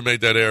 anybody could have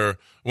made that error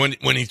when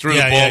he threw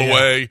the ball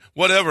away.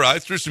 Whatever, I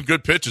threw some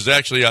good pitches.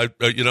 Actually,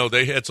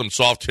 they had some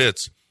soft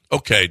hits.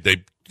 Okay,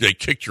 they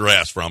kicked your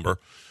ass, Fromber,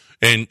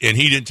 and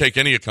he didn't take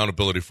any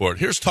accountability for it.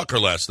 Here's Tucker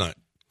last night.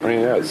 I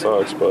mean, yeah, it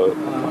sucks, but it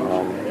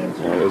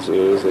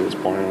is at this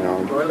point.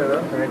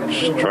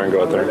 Just try and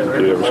go out there and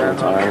compete every single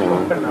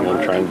time,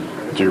 and try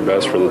and do your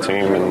best for the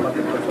team. And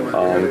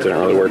it didn't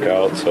really work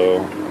out,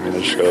 so I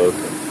just gotta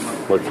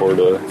look forward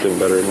to getting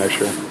better next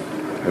year.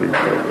 How do you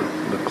feel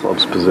the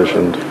club's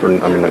positioned for?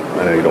 I mean,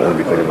 I know you don't want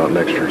to be thinking about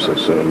next year so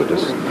soon, but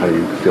just how do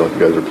you feel like you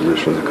guys are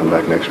positioned to come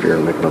back next year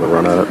and make another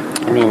run at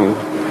it? I mean,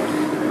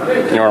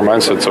 our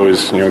mindset's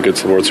always get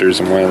to the World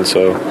Series and win,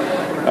 so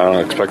I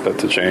don't expect that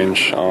to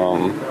change.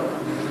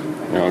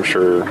 I'm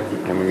sure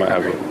we might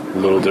have a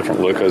little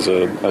different look as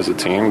a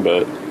team,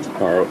 but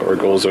our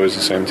goal is always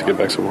the same, to get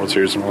back to the World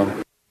Series and win.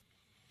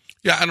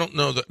 Yeah, I don't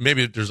know that.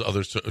 Maybe there's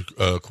other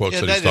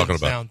quotes that he's talking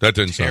about. That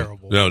didn't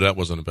terrible. No, that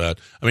wasn't bad.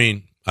 I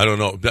mean, I don't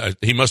know.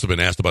 He must have been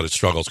asked about his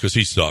struggles because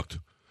he sucked.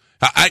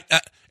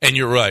 And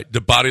you're right.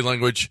 The body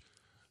language.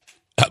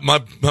 My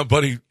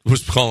buddy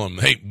was calling him,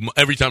 hey,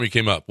 every time he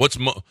came up, look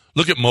at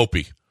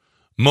Mopey.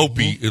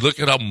 Look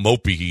at how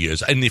mopey he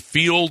is. And the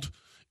field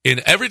and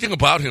everything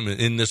about him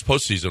in this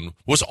postseason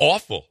was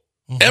awful.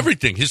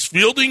 Everything. His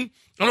fielding, I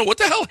don't know what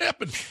the hell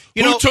happened.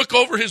 Who took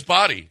over his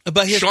body?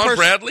 Sean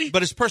Bradley?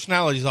 But his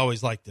personality is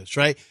always like this,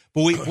 right?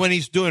 But when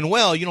he's doing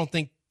well, you don't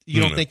think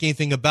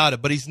anything about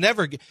it. But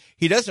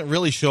he doesn't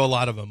really show a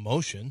lot of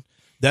emotion.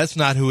 That's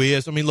not who he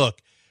is. I mean,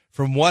 look,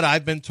 from what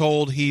I've been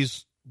told,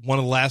 he's one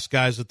of the last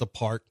guys at the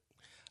park.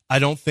 I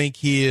don't think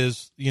he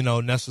is,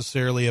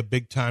 necessarily a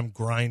big-time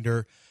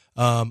grinder.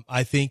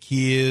 I think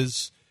he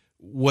is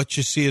what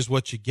you see is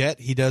what you get.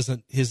 He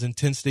doesn't, his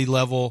intensity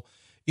level,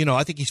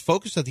 I think he's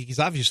focused. I think he's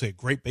obviously a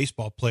great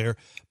baseball player,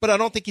 but I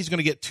don't think he's going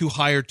to get too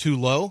high or too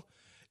low.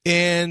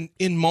 And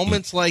in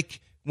moments like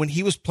when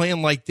he was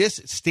playing like this,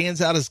 it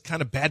stands out as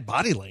kind of bad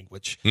body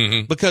language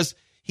because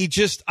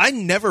I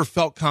never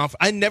felt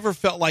confident. I never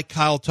felt like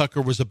Kyle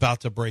Tucker was about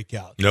to break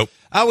out. Nope.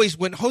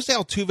 When Jose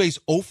Altuve's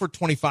 0 for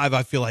 25,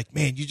 I feel like,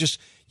 man, you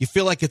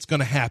feel like it's going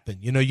to happen.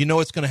 You know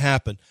it's going to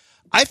happen.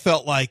 I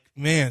felt like,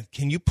 man,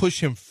 can you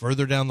push him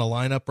further down the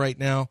lineup right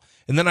now?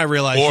 And then I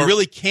realized you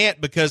really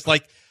can't because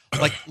like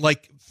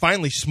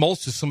finally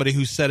Smoltz is somebody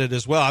who said it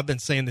as well. I've been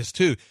saying this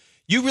too.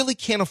 You really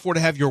can't afford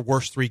to have your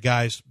worst three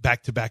guys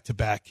back to back to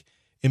back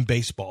in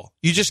baseball.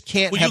 You just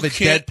can't have a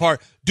dead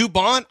part.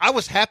 Dubon, I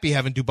was happy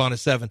having Dubon at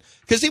 7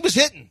 because he was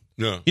hitting.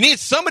 Yeah. You need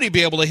somebody to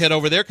be able to hit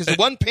over there because it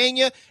wasn't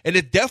Pena, and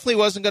it definitely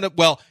wasn't going to.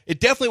 Well, it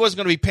definitely wasn't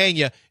going to be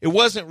Pena. It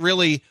wasn't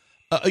really,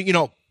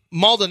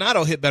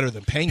 Maldonado hit better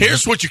than Pena.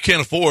 Here's what you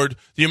can't afford: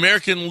 the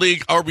American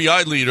League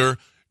RBI leader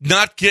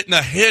not getting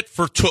a hit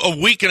for a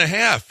week and a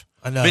half.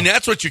 I know. I mean,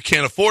 that's what you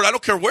can't afford. I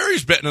don't care where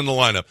he's betting in the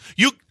lineup.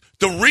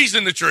 The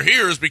reason that you're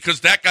here is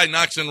because that guy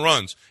knocks in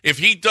runs. If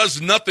he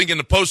does nothing in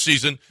the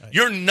postseason,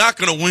 you're not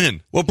going to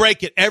win. We'll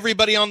break it.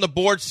 Everybody on the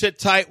board, sit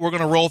tight. We're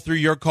going to roll through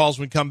your calls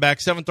when we come back.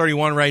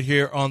 7:31 right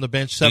here on the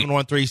bench,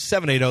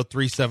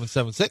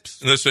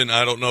 713-780-3776. Listen,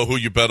 I don't know who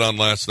you bet on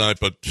last night,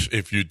 but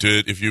if you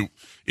did, if you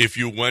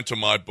went to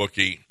my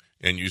bookie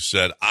and you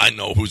said, I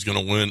know who's going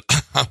to win.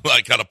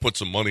 I got to put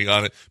some money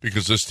on it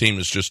because this team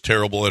is just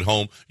terrible at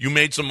home. You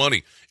made some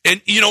money.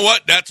 And you know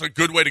what? That's a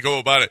good way to go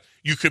about it.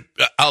 You could.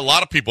 A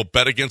lot of people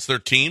bet against their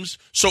teams,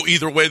 so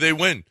either way they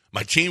win.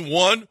 My team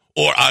won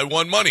or I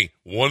won money.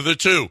 One of the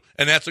two.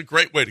 And that's a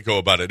great way to go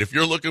about it. If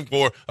you're looking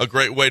for a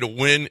great way to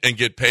win and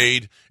get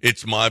paid,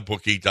 it's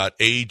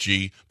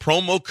mybookie.ag.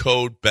 Promo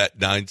code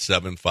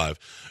BET975.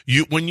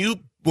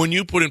 When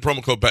you put in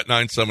promo code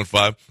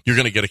BET975, you're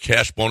going to get a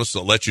cash bonus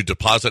that lets you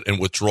deposit and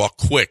withdraw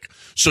quick.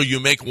 So you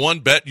make one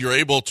bet, you're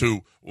able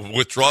to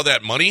withdraw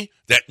that money.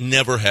 That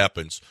never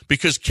happens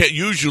because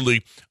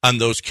usually on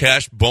those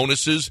cash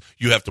bonuses,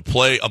 you have to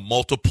play a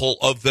multiple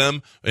of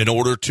them in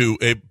order to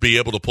be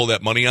able to pull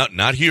that money out.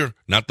 Not here,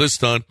 not this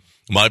time.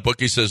 My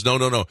bookie says, no,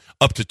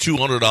 up to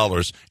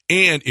 $200.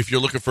 And if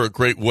you're looking for a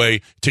great way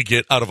to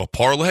get out of a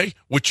parlay,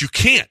 which you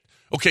can't.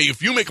 Okay,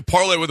 if you make a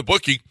parlay with a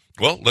bookie,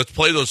 well, let's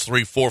play those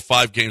 3, 4,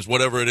 5 games,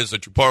 whatever it is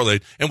that you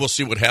parlayed, and we'll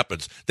see what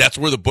happens. That's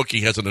where the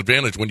bookie has an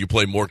advantage when you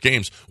play more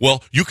games.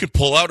 Well, you can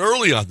pull out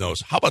early on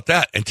those. How about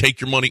that? And take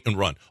your money and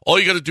run. All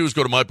you got to do is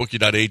go to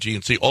mybookie.ag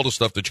and see all the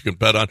stuff that you can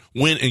bet on,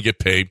 win, and get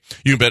paid.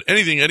 You can bet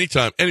anything,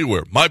 anytime,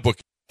 anywhere.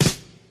 MyBookie.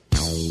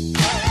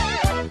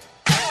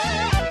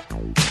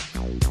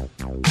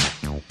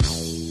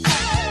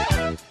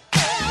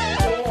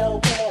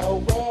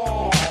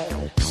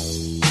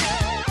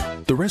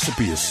 The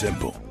recipe is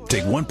simple.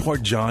 Take 1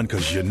 part John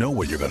because you know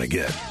what you're going to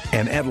get.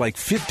 And add like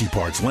 50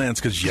 parts Lance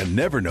because you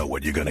never know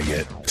what you're going to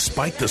get.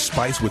 Spike the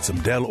spice with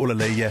some Del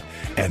Olaleya,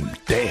 and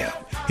damn,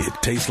 it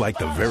tastes like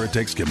the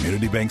Veritex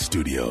Community Bank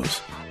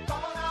Studios.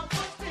 All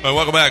right,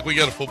 welcome back. We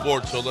got a full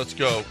board, so let's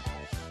go.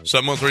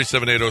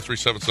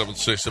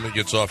 713-780-3776. Somebody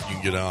gets off, you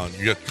can get on.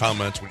 You got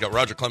comments. We got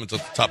Roger Clemens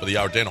at the top of the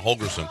hour, Dana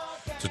Holgerson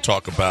to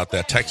talk about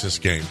that Texas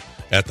game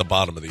at the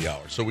bottom of the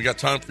hour. So we got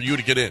time for you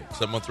to get in.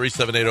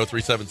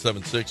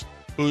 713-780-3776.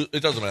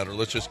 It doesn't matter.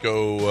 Let's just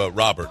go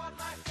Robert,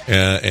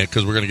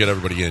 because we're going to get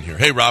everybody in here.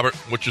 Hey, Robert,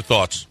 what's your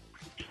thoughts?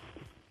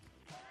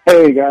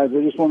 Hey, guys,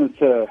 I just wanted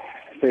to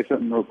say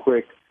something real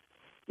quick.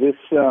 This,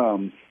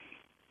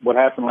 what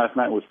happened last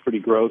night was pretty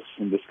gross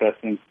and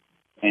disgusting,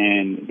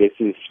 and this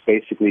is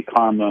basically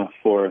karma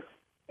for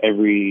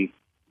every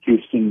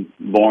Houston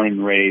born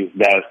and raised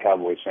Dallas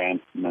Cowboys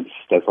fan. And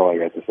that's all I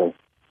got to say.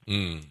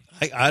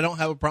 I don't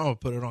have a problem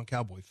with putting it on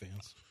Cowboy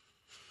fans.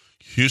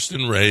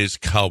 Houston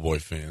raised Cowboy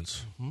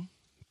fans. Mm-hmm.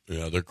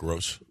 Yeah, they're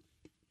gross.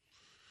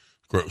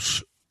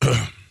 Gross.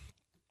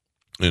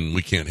 And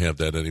we can't have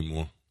that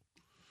anymore.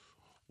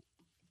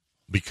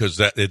 Because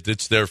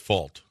it's their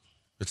fault.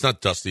 It's not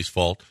Dusty's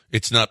fault.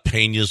 It's not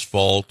Pena's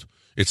fault.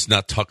 It's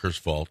not Tucker's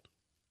fault.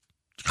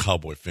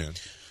 Cowboy fan.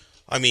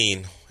 I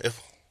mean,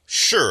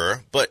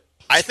 sure, but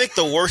I think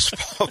the worst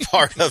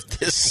part of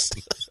this,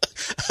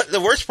 the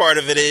worst part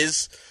of it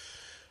is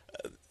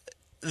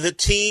the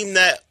team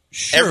that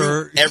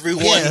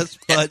everyone's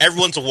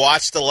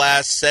watched the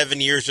last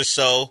 7 years or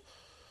so.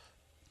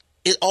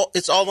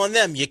 It's all on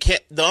them. You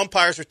can't. The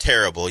umpires are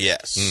terrible.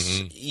 Yes,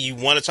 You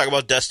want to talk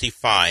about Dusty,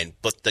 fine,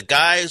 but the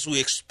guys we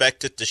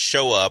expected to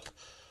show up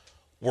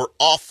were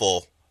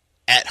awful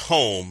at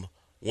home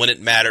when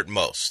it mattered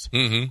most.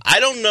 I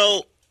don't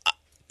know.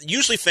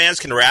 Usually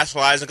fans can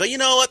rationalize and go, you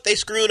know what, they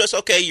screwed us.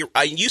 Okay,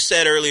 you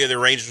said earlier the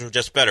Rangers were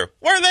just better.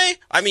 Were they?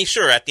 I mean,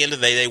 sure, at the end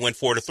of the day, they went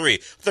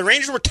 4-3. The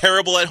Rangers were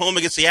terrible at home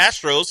against the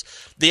Astros.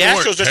 The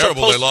Astros are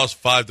terrible. They lost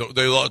 5.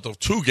 They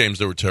lost 2 games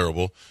that were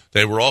terrible.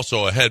 They were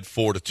also ahead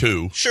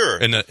 4-2. Sure.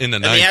 In the ninth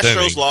inning. And the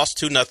Astros lost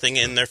 2-0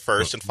 in their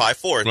first and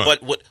 5-4. Right.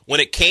 But when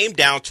it came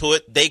down to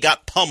it, they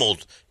got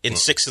pummeled in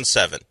 6 and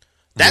 7.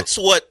 That's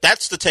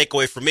the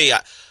takeaway for me.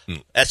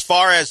 As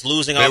far as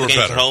losing all the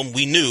games at home,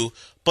 we knew.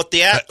 But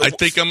I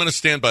think I'm going to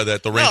stand by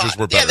that. The Rangers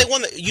were better. Yeah, they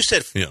won. You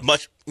said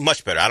much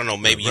better. I don't know.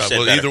 Maybe you said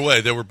better. Either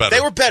way, they were better.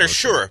 They were better,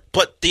 sure.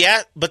 But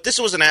this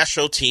was an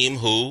Astro team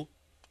who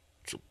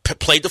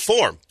played the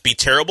form. Be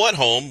terrible at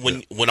home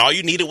when all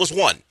you needed was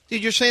 1.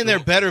 Dude, you're saying they're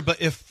better,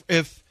 but if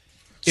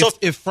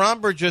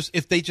Fromber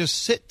if they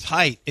just sit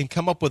tight and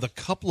come up with a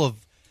couple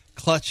of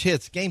clutch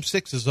hits, Game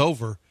 6 is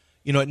over.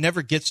 You know, it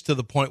never gets to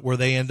the point where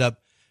they end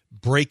up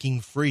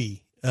breaking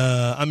free.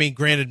 I mean,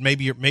 granted,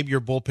 maybe your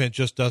bullpen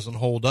just doesn't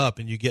hold up,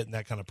 and you get in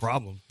that kind of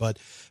problem. But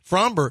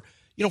Fromber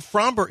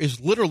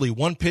is literally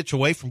 1 pitch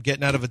away from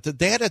getting out of it.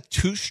 They had a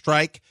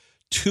 2-strike,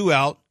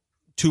 2-out,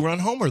 2-run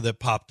homer that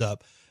popped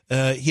up.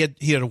 He had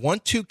a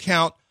 1-2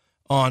 count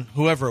on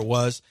whoever it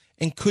was,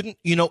 and couldn't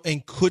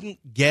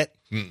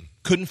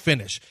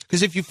finish.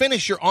 Because if you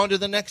finish, you're on to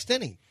the next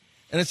inning,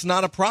 and it's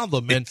not a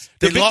problem. And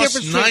they lost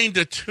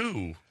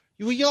 9-2.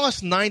 Well, you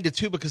lost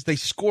 9-2 because they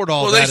scored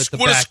all that at the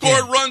back end. Well, they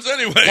scored runs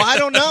anyway. Well, I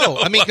don't know.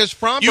 I mean, because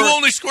Fromber... You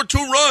only scored 2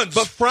 runs.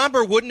 But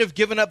Fromber wouldn't have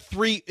given up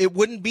 3. It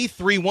wouldn't be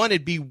 3-1.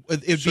 It'd be...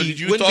 So did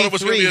you thought it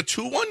was going to be a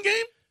 2-1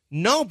 game?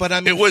 No, but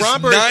I mean, it was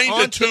Fromber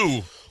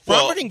 9-2.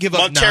 Fromber didn't give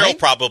up Montero 9.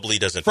 probably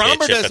doesn't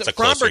Fromber pitch if it's a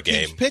closer Fromber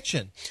game. keeps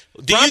pitching.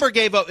 Fromber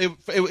gave up. It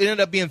ended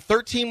up being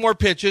 13 more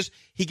pitches.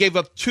 He gave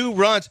up 2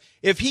 runs.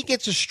 If he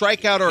gets a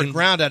strikeout or a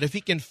ground out, if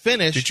he can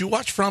finish. Did you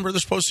watch Fromber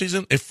this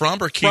postseason? If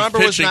Fromber keeps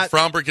pitching,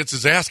 Fromber gets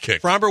his ass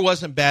kicked. Fromber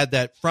wasn't bad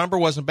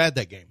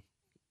that game.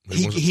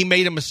 He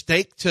made a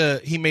mistake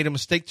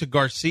to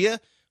Garcia.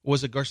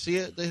 Was it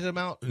Garcia that hit him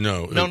out?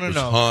 No. No.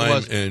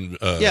 Heim and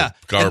yeah.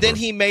 Garber. And then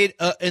he made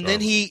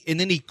then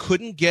he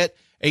couldn't get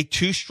a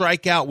 2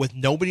 strikeout with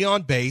nobody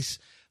on base.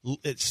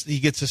 He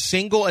gets a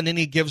single and then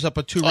he gives up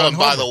a 2-run homer.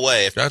 By the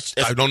way,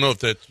 I don't know if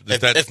that's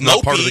Mopey,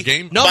 not part of the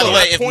game. No, by the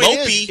way, if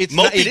Mopey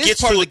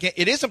gets part to of the game,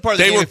 it isn't part of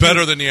the they game. were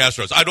better than the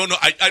Astros. I don't know.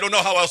 I don't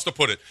know how else to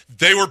put it.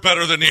 They were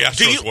better than the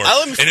Astros were.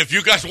 And if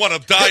you guys want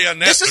to die on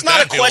that, this is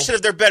not a question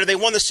if they're better. They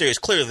won the series.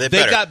 Clearly,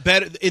 they got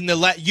better in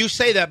the. You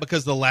say that because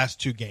of the last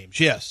 2 games,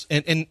 yes,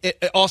 and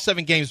all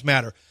 7 games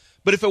matter.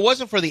 But if it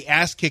wasn't for the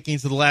ass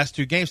kickings of the last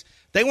 2 games,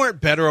 they weren't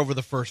better over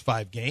the first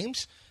 5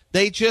 games.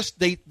 They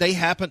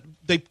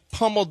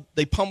pummeled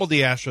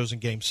the Astros in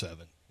Game 7.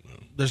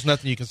 There's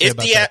nothing you can say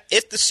about that.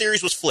 If the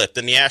series was flipped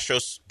and the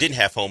Astros didn't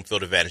have home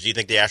field advantage, do you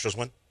think the Astros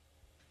win?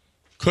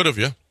 Could have,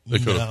 yeah. They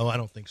could have. No, I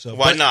don't think so.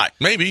 Why not?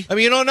 Maybe. I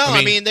mean, you don't know.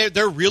 I mean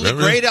they're really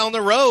great on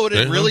the road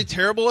and really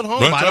terrible at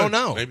home. I don't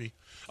know. Maybe.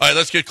 All right,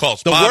 let's get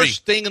calls. The Bobby.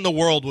 worst thing in the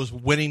world was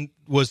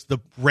the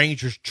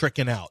Rangers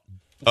tricking out.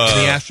 And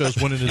the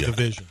Astros winning the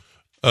division.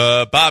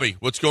 Bobby,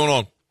 what's going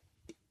on?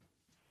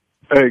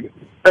 Hey,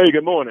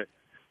 good morning.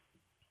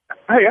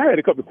 Hey, I had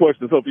a couple of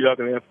questions. Hope y'all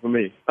can answer for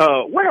me.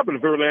 What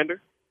happened to Verlander?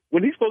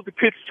 When he's supposed to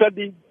pitch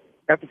Sunday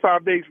after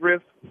 5 days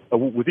rest,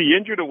 was he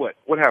injured or what?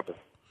 What happened?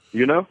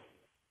 You know?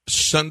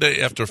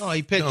 Sunday after. Oh,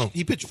 he pitched. No.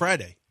 He pitched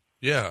Friday.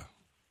 Yeah.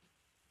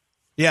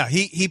 Yeah,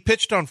 he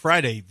pitched on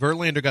Friday.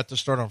 Verlander got to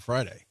start on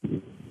Friday.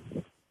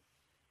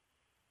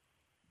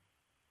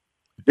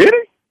 Did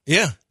he?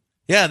 Yeah.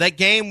 That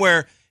game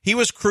where he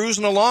was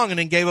cruising along and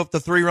then gave up the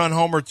 3-run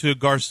homer to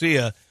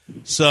Garcia.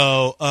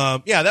 So,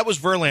 that was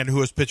Verlander who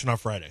was pitching on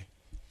Friday.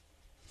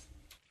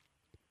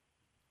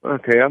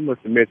 Okay, I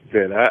must have missed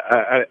that.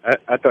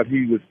 I thought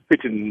he was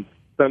pitching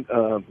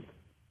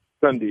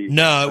Sunday.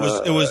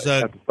 No, it was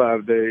after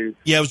 5 days.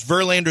 Yeah, it was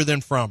Verlander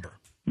then Fromber.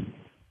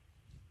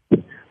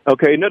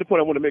 Okay, another point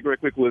I want to make real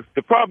quick was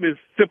the problem is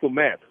simple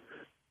math.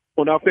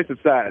 On the offensive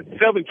side,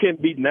 7 can't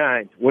beat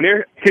 9. When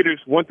their hitters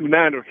 1 through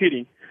 9 are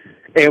hitting,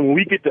 and when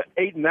we get to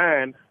 8 and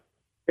 9,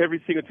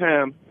 every single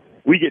time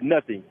we get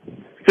nothing.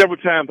 Several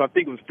times, I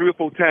think it was 3 or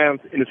 4 times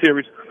in the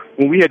series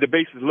when we had the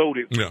bases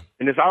loaded,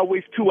 and it's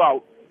always 2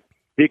 out.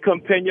 Here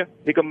come Pena.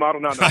 Here come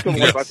Maldonado.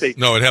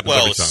 No, it happens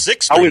every time.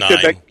 6 through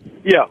 9.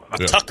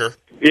 Tucker.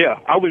 Yeah,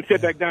 I wouldn't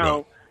sit back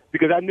down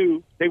because I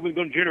knew they weren't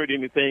going to generate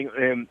anything,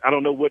 and I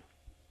don't know what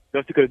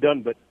Dusty could have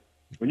done. But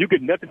when you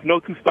get nothing from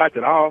those 2 spots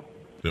at all,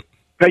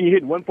 then you're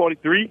hitting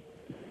 143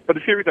 for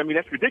the series. I mean,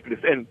 that's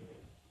ridiculous. And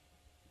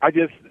I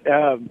just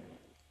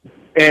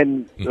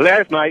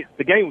last night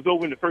the game was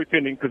over in the first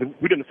inning because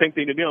we did the same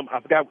thing to them. I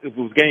forgot if it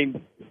was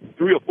game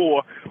 3 or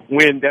 4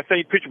 when that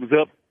same pitcher was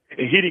up.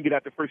 And he didn't get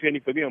out the first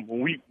inning for them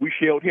when we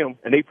shelled him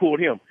and they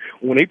pulled him.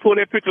 When they pulled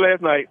that pitcher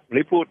last night, when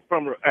they pulled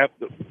from in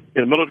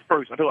the middle of the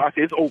first, I said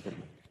it's over.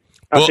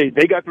 I said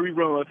they got 3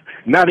 runs.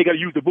 Now they got to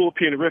use the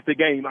bullpen the rest of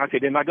the game. I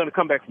said they're not going to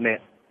come back from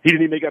that. He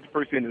didn't even make out the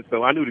first inning,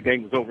 so I knew the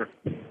game was over.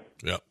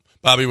 Yeah,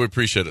 Bobby, we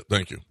appreciate it.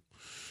 Thank you.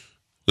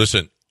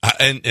 Listen,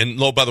 and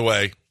by the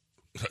way,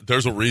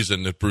 there's a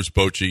reason that Bruce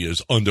Bochy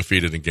is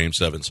undefeated in Game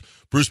 7s.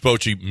 Bruce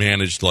Bochy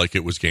managed like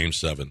it was Game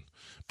 7.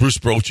 Bruce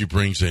Bochy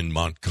brings in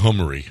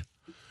Montgomery,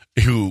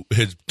 who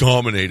has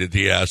dominated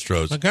the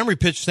Astros. Montgomery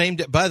pitched same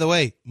day. By the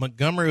way,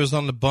 Montgomery was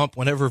on the bump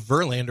whenever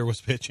Verlander was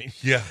pitching.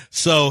 Yeah.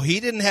 So he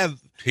didn't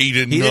have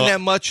didn't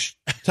have much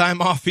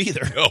time off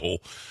either. No.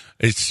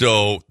 And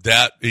so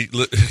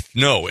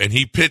and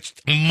he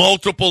pitched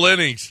multiple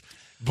innings.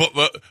 But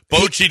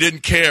Bochy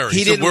didn't care.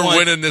 He said, "We're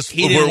winning this.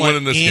 We're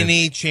winning this game."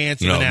 Any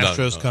chance of an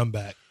Astros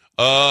comeback?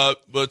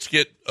 Let's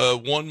get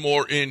one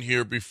more in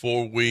here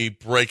before we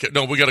break it.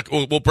 No,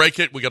 we'll break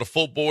it. We got a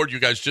full board. You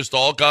guys just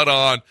all got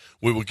on.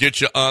 We will get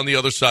you on the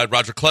other side.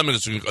 Roger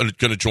Clemens is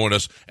going to join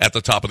us at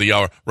the top of the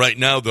hour. Right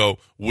now, though,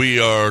 we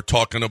are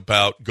talking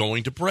about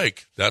going to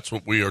break. That's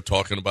what we are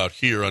talking about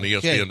here on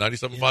ESPN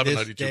 97.5 and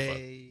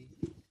 92.5.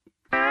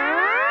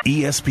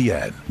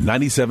 ESPN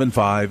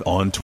 97.5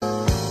 on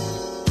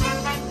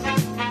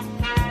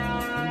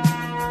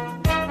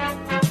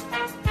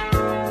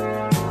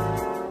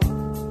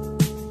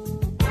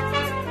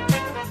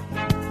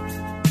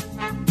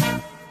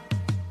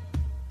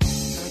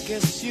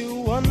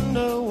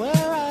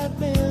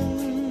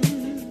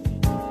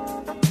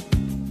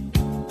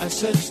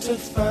To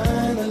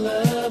find a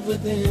love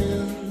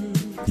within.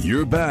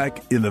 You're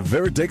back in the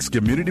Veritex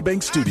Community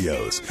Bank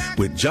Studios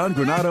with John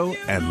Granado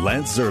and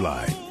Lance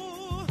Zerline.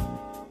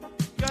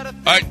 All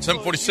right,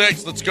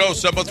 746. Let's go.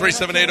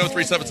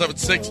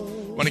 703-780-3776.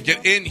 Want to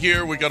get in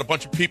here. We got a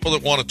bunch of people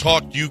that want to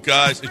talk to you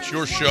guys. It's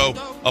your show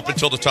up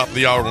until the top of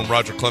the hour when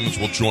Roger Clemens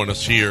will join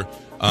us here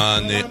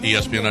on the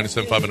ESPN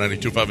 97.5 and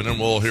 92.5. And then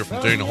we'll hear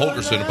from Dana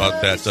Holgerson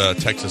about that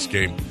Texas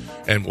game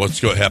and what's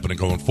happening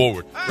going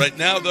forward. Right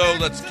now, though,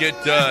 let's get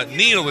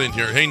Neil in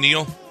here. Hey,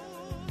 Neil.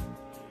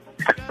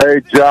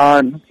 Hey,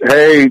 John.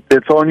 Hey,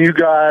 it's on you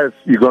guys.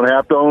 You're going to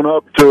have to own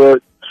up to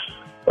it.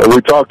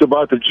 We talked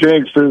about the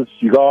jinxes.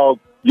 You all,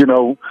 we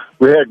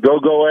had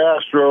Go-Go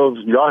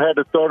Astros. Y'all had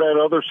to throw that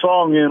other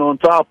song in on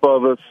top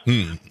of us.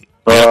 We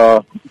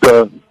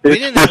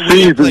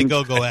didn't play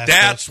Go-Go Astros.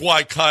 That's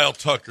why Kyle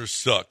Tucker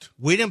sucked.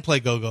 We didn't play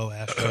Go-Go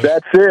Astros.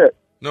 That's it.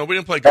 No, we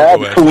didn't play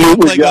Go-Go Astros.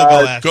 Absolutely,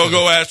 guys.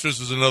 Go-Go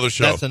Astros is another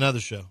show. That's another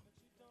show.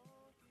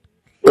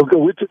 Okay,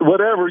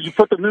 whatever. You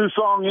put the new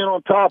song in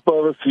on top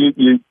of us.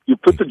 You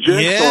put the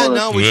jinx on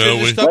us. We should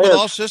have stuck with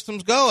All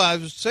Systems Go. I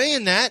was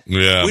saying that.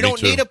 Yeah, we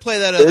don't need to play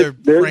that other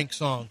Frank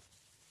song.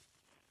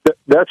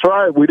 That's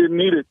right. We didn't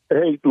need it.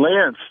 Hey,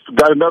 Lance,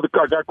 I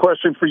got a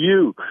question for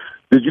you.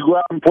 Did you go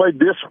out and play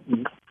this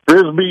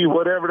Frisbee,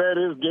 whatever that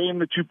is, game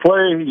that you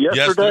played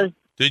yesterday? Yes,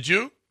 did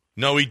you?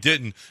 No, he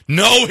didn't.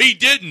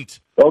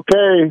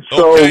 Okay,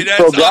 so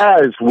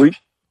guys,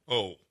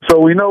 so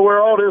we know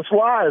where all this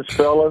lies,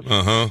 fellas.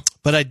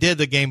 But I did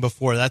the game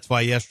before. That's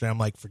why yesterday I'm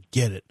like,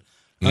 forget it.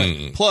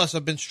 Plus,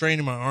 I've been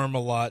straining my arm a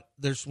lot.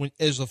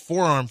 As a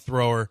forearm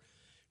thrower,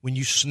 when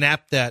you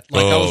snap that,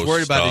 I was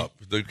worried about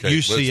Okay,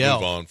 UCL.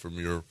 Let's move on from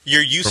your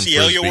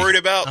UCL. You're worried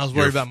about? I was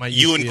worried about my UCL.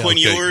 You and Quinn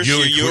Ewers.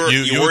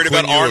 You're worried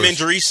about arm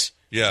injuries.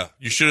 Yeah,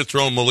 you should have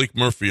thrown Malik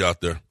Murphy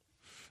out there.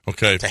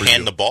 Okay, to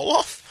hand the ball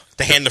off,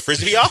 to hand the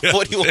Frisbee off. Yeah.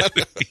 What do you want?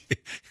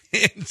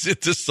 Hands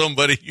it to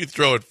somebody. You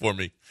throw it for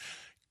me,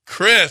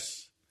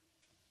 Chris.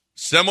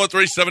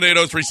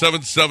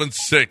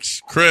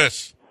 713-780-3776.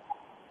 Chris.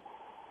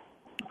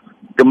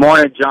 Good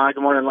morning, John.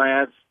 Good morning,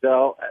 Lance.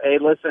 So, hey,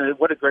 listen,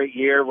 what a great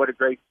year. What a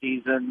great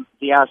season.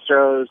 The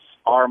Astros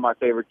are my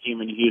favorite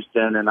team in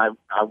Houston, and I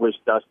wish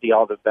Dusty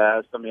all the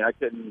best. I mean, I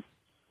couldn't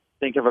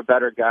think of a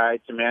better guy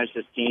to manage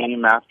this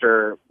team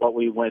after what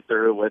we went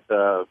through with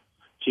the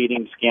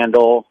cheating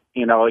scandal.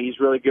 He's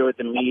really good with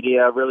the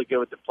media, really good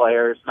with the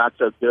players, not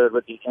so good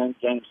with the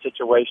in-game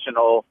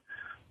situational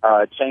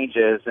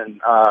changes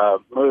and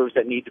moves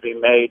that need to be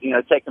made.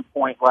 Taking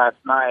point last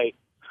night,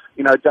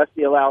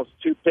 Dusty allows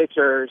two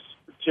pitchers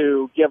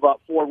to give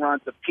up 4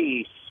 runs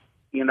apiece.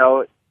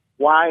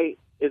 Why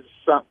is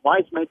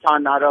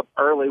Maton not up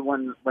early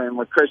when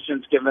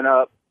Christian's giving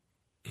up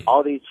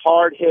all these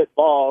hard hit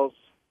balls,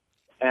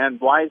 and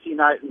why is he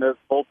not in the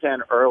bullpen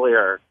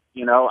earlier?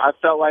 I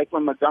felt like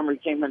when Montgomery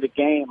came in the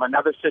game,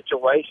 another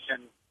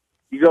situation.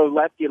 You go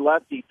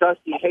lefty-lefty.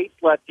 Dusty hates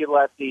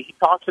lefty-lefty. He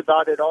talks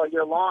about it all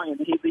year long, and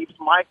he leaves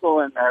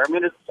Michael in there. I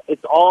mean,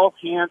 it's all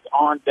hands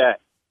on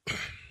deck.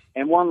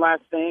 And one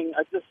last thing,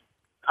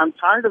 I'm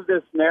tired of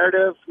this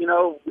narrative.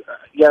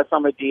 Yes,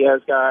 I'm a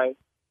Diaz guy,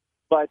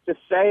 but to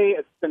say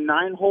the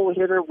 9-hole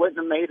hitter wouldn't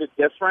have made a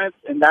difference,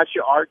 and that's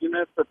your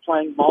argument for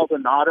playing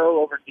Maldonado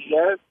over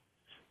Diaz.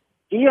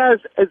 Diaz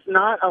is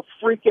not a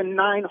freaking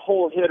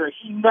 9-hole hitter.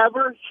 He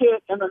never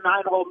hit in the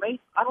 9-hole.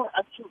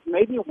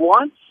 Maybe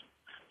once.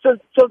 So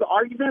the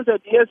argument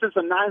that Diaz is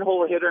a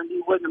 9-hole hitter and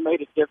he wouldn't have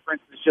made a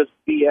difference is just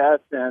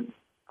BS, and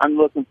I'm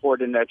looking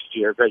forward to next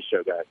year. Great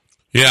show, guys.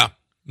 Yeah.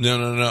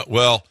 No.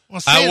 Well,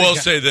 I will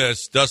say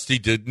this. Dusty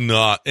did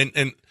not,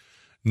 and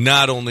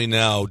not only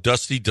now,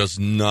 Dusty does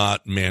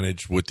not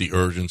manage with the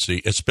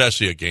urgency,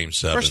 especially at Game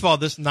 7. First of all,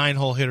 this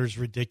 9-hole hitter is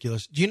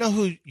ridiculous. Do you know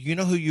who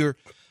you're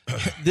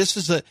 – this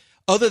is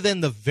other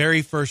than the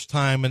very first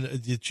time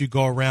that you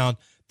go around,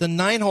 the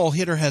 9-hole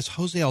hitter has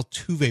Jose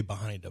Altuve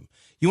behind him.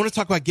 You want to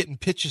talk about getting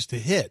pitches to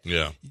hit.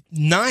 Yeah.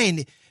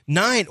 9,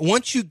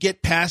 once you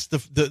get past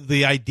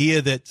the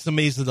idea that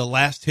somebody's the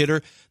last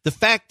hitter, the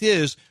fact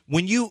is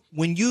when you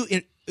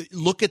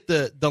look at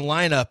the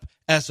lineup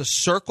as a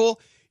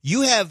circle,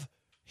 you have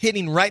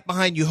hitting right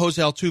behind you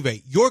Jose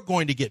Altuve. You're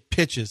going to get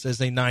pitches as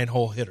a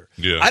 9-hole hitter.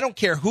 Yeah. I don't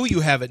care who you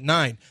have at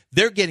 9.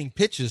 They're getting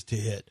pitches to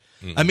hit.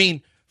 Mm-hmm. I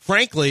mean,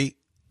 frankly,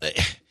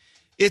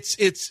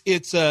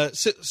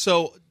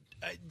 so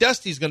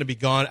Dusty's going to be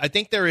gone. I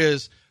think there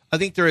is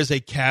a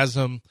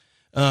chasm.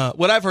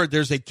 What I've heard,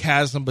 there's a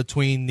chasm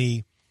between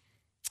the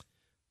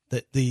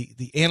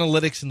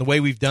analytics and the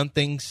way we've done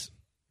things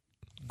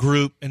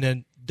group, and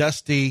then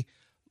Dusty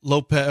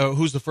Lopez,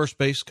 who's the first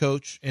base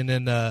coach, and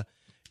then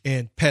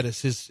and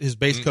Pettis, his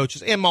base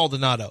coaches, and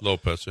Maldonado.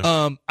 Lopez.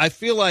 Yeah. I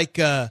feel like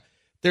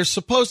there's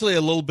supposedly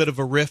a little bit of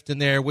a rift in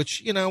there,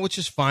 which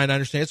is fine. I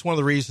understand. It's one of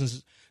the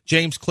reasons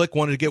James Click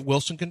wanted to get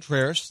Wilson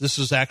Contreras. This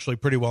is actually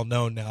pretty well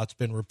known now. It's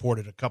been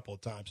reported a couple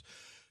of times.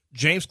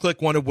 James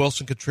Click wanted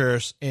Wilson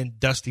Contreras, and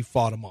Dusty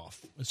fought him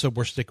off. And so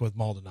we're sticking with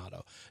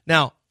Maldonado.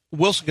 Now,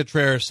 Wilson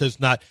Contreras has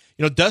not –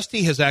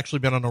 Dusty has actually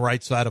been on the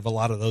right side of a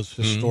lot of those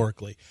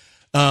historically.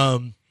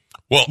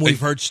 We've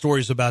heard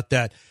stories about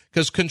that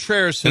because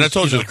Contreras – And I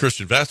told you the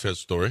Christian Vasquez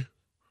story.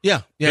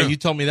 Yeah, you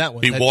told me that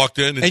one. He walked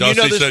in and Dusty you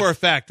know this said, for a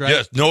fact, right?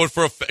 Yes, know it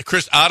for a fact.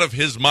 Chris, out of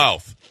his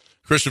mouth.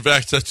 Christian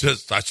Vasquez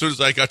says, as soon as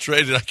I got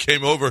traded, I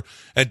came over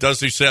and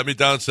Dusty sat me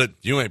down and said,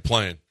 "You ain't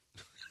playing."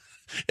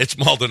 It's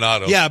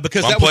Maldonado. Yeah,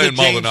 because I'm playing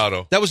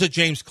Maldonado. That was a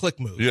James Click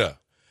move. Yeah.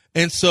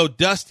 And so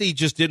Dusty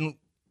just didn't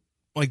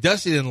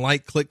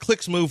like Click.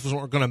 Click's moves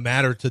weren't going to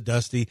matter to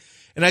Dusty.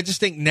 And I just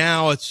think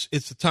now it's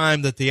the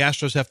time that the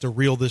Astros have to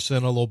reel this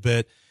in a little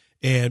bit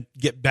and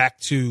get back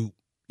to,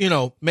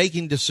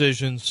 making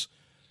decisions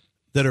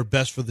that are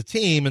best for the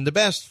team. And the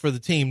best for the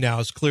team now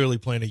is clearly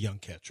playing a young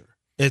catcher.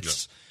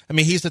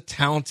 He's a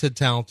talented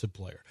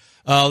player.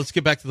 Let's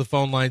get back to the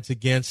phone lines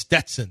again.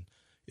 Stetson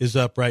is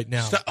up right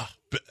now.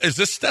 Is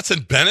this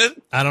Stetson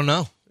Bennett? I don't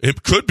know.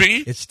 It could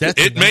be. It's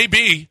Stetson. It may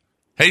be.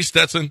 Hey,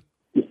 Stetson.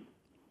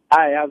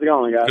 Hi, how's it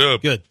going, guys?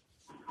 Good.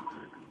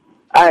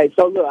 All right,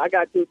 so look, I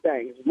got two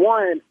things.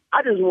 One,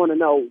 I just want to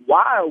know,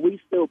 why are we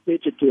still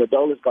pitching to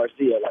Adolis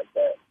Garcia like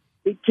that?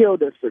 He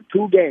killed us for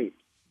 2 games.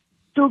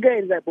 2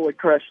 games that boy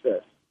crushed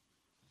us.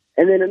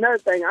 And then another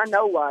thing, I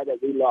know why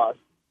that we lost.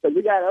 Because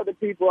we got other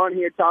people on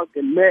here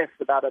talking mess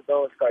about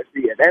Adolis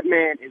Garcia. That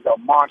man is a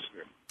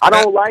monster. I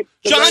don't like...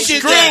 John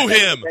did that.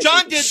 Him.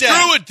 John did that.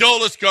 Screw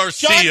Adolis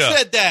Garcia. John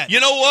said that. You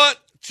know what,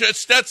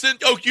 Stetson?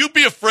 Oh, you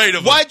be afraed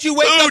of him. Why'd you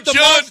wake up the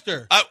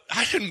monster? I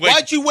didn't wake...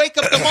 Why'd you wake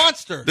up the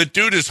monster? The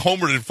dude is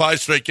homered in 5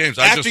 straight games.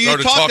 After you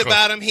talked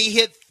about him, he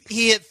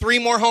hit 3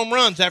 more home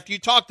runs after you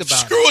talked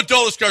about him. Screw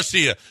Adolis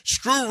Garcia.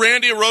 Screw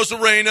Randy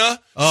Arozarena.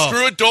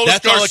 Screw Adolis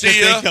that's Garcia. All I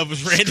can think of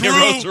was Randy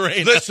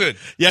Arozarena. Listen,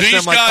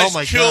 these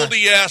guys killed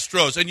the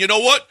Astros. And you know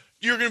what?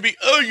 You're going to be,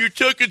 you're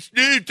talking,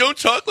 don't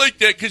talk like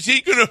that because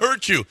he's going to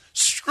hurt you.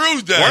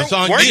 Screw that.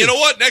 You know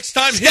what? Next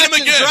time, hit him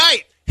again.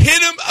 Right.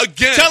 Hit him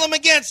again. Tell him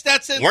again,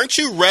 Stetson. Weren't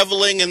you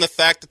reveling in the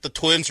fact that the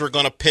Twins were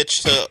going to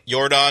pitch to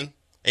Jordan?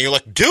 And you're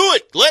like, do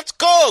it. Let's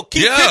go.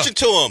 Keep pitching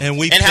to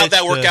him. And how'd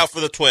that work out for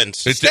the Twins?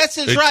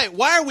 Stetson's right.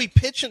 Why are we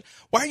pitching?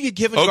 Why are you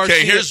giving Garcia?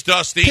 Okay, here's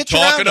Dusty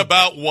talking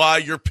about why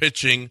you're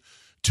pitching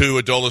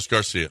to Adolis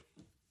Garcia.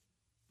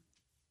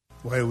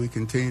 Why do we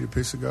continue to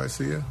pitch to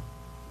Garcia?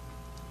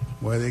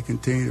 Why they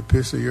continue to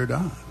pitch to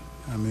Jordan?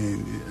 I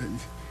mean,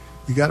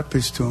 you got to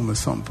pitch to him at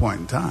some point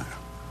in time.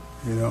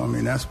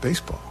 That's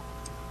baseball.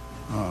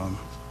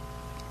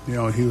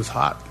 He was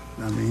hot.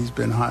 He's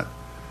been hot,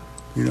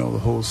 the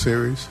whole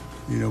series.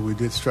 We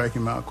did strike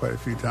him out quite a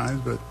few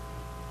times, but,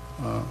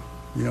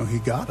 he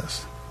got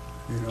us.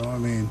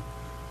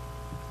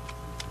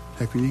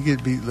 Heck, when you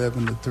get beat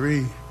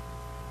 11-3,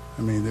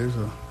 there's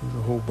a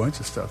whole bunch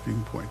of stuff you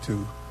can point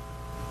to,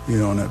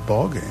 in that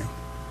ball game.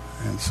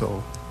 And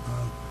so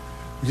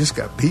we just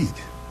got beat.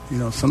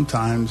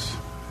 Sometimes,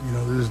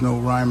 there's no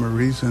rhyme or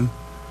reason.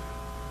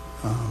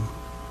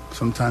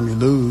 Sometimes you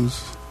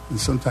lose, and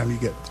sometimes you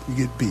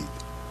get beat.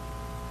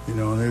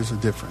 And there's a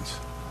difference.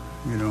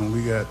 We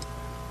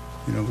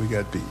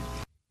got beat.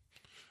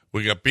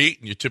 We got beat,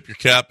 and you tip your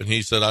cap, and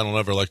he said, I don't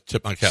ever like to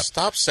tip my cap.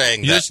 Stop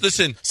saying that. Just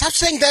listen. Stop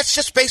saying that's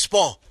just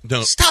baseball.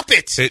 No. Stop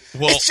it.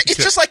 It's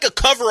just like a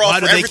cover-off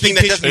for everything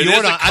that doesn't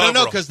I don't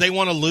know, because they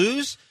want to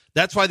lose.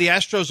 That's why the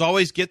Astros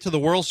always get to the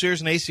World Series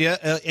and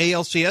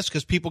ALCS,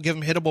 because people give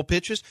them hittable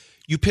pitches.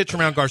 You pitch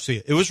around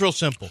Garcia. It was real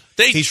simple.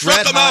 They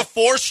struck him out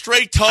 4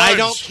 straight times. I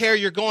don't care.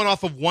 You're going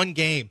off of 1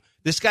 game.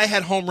 This guy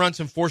had home runs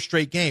in 4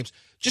 straight games.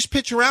 Just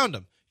pitch around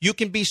him. You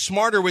can be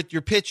smarter with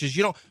your pitches.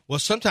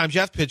 Sometimes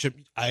you have to pitch it.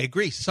 I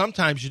agree.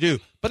 Sometimes you do,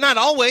 but not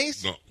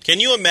always. No. Can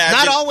you imagine?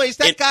 Not always.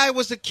 That guy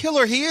was a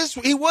killer. He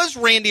was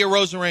Randy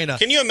Arozarena.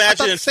 Can you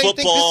imagine in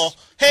football,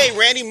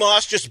 Randy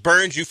Moss just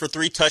burns you for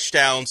 3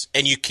 touchdowns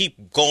and you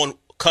keep going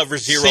cover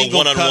 0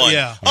 1-on-1.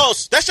 Yeah. Oh,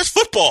 that's just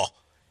football.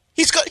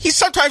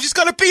 Sometimes he's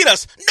going to beat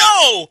us.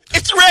 No,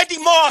 it's Randy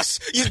Moss.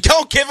 You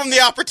don't give him the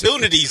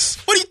opportunities.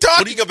 What are you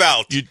talking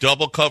about? You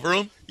double cover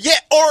him? Yeah,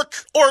 or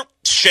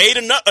shade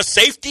a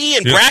safety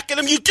and bracket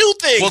him. You do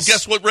things. Well,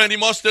 guess what Randy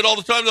Moss did all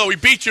the time, though? He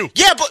beat you.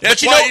 Yeah, but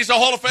that's you why know, he's a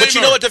Hall of Famer. But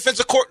you know a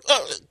defensive court.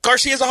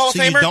 Garcia's a Hall of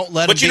Famer. You don't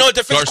let him. But you know a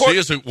defensive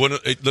court.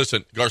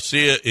 Listen,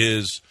 Garcia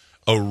is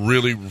a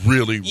really,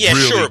 really, yeah,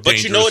 really sure.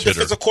 But you know what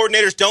defensive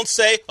coordinators don't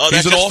say? Oh,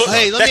 that's just football.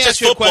 Hey, let me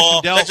ask you a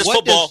question, Del. That's just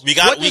football.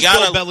 What does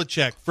Bill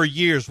Belichick for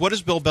years? What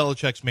is Bill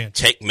Belichick's man?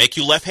 Make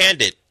you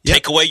left-handed. Yep.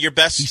 Take away your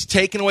best. He's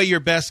taking away your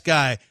best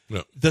guy.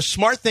 No. The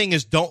smart thing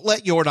is don't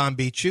let Jordan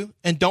beat you,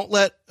 and don't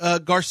let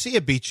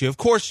Garcia beat you. Of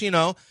course,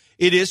 it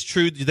is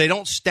true they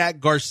don't stack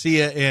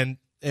Garcia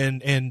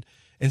and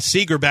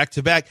Seager back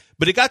to back,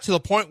 but it got to the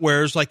point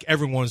where it's like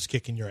everyone was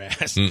kicking your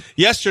ass.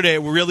 Yesterday,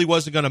 it really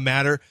wasn't going to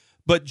matter.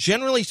 But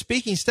generally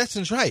speaking,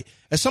 Stetson's right.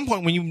 At some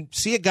point, when you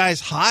see a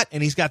guy's hot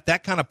and he's got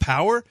that kind of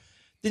power,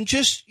 then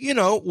just,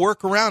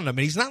 work around him. And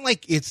he's not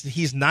like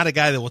he's not a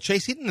guy that will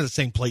chase. He didn't have the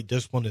same plate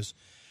discipline as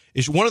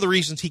is one of the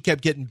reasons he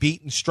kept getting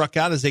beat and struck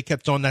out as they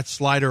kept on that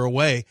slider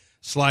away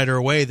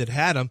that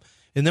had him.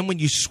 And then when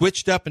you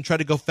switched up and tried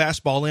to go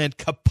fastball in,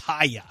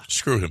 kapaya.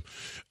 Screw him.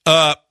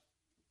 Brian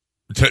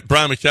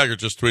McTaggart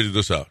just tweeted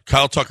this out.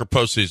 Kyle Tucker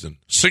postseason,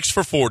 6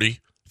 for 40,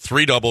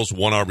 3 doubles,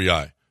 1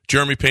 RBI.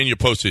 Jeremy Pena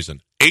postseason,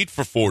 8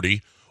 for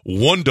 40,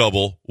 1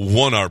 double,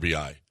 1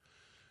 RBI.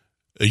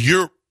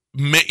 Your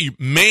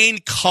main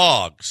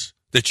cogs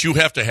that you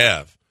have to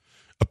have.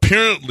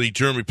 Apparently,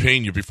 Jeremy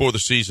Pena before the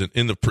season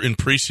in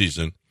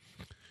preseason,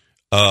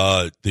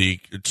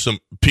 some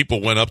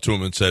people went up to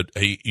him and said,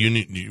 "Hey, we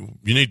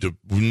need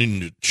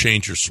to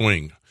change your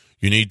swing.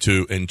 You need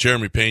to." And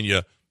Jeremy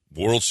Pena,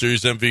 World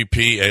Series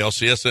MVP,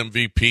 ALCS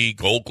MVP,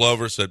 Gold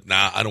Glover, said,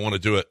 "Nah, I don't want to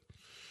do it."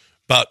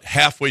 about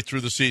halfway through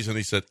the season,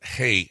 he said,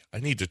 hey, I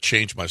need to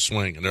change my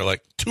swing. And they're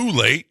like, too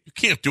late. You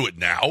can't do it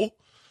now.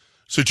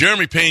 So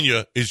Jeremy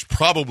Pena is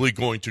probably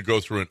going to go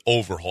through an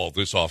overhaul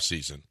this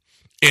offseason,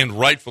 and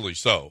rightfully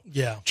so.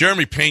 Yeah.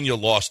 Jeremy Pena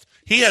lost.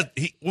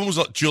 When was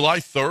it, July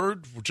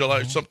 3rd?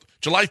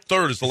 July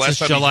 3rd is the last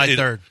time July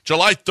 3rd.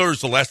 July 3rd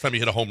is the last time he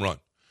hit a home run.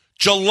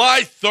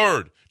 July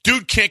 3rd.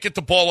 Dude can't get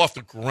the ball off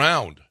the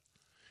ground.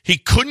 He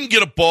couldn't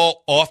get a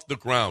ball off the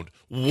ground.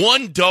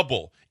 One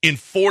double in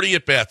 40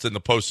 at-bats in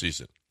the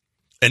postseason.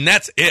 And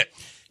that's it.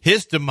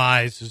 His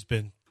demise has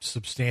been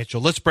substantial.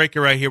 Let's break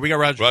it right here. We got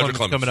Roger Clemens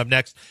coming up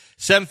next.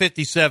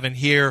 7:57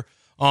 here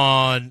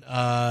on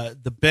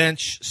the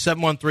bench,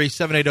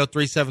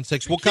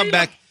 713-780-376. We'll come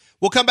back.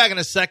 We'll come back in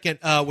a second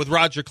with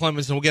Roger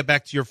Clemens, and we'll get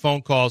back to your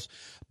phone calls.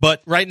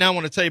 But right now I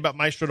want to tell you about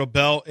Maestro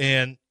Bell,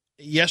 and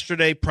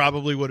yesterday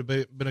probably would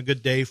have been a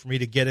good day for me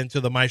to get into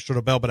the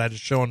Maestro Bell, but I had a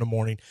show in the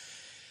morning.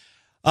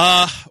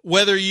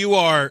 Whether you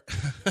are,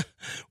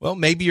 well,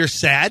 maybe you're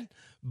sad,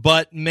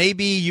 but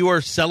maybe you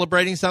are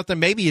celebrating something.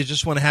 Maybe you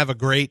just want to have a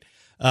great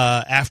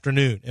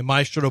afternoon. And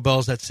Maestro Bell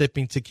is that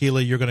sipping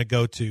tequila you're going to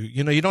go to.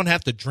 You know, you don't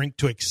have to drink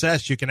to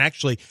excess. You can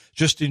actually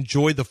just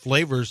enjoy the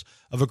flavors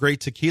of a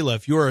great tequila.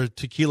 If you're a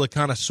tequila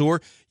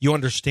connoisseur, you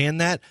understand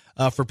that.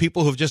 For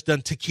people who've just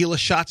done tequila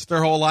shots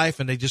their whole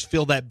life and they just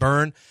feel that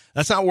burn,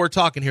 that's not what we're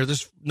talking here.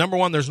 Number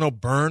one, there's no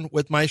burn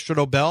with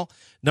Maestro Bell.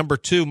 Number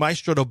two,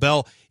 Maestro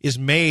Bell is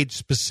made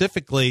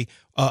specifically.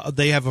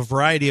 They have a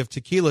variety of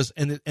tequilas,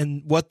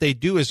 and what they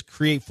do is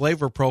create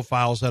flavor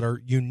profiles that are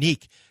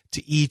unique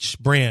to each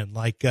brand,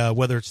 like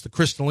whether it's the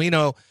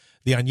Cristalino,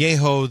 the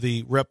Añejo,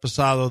 the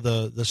Reposado,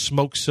 the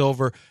Smoked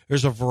Silver.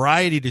 There's a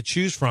variety to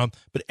choose from,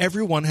 but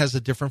everyone has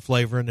a different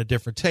flavor and a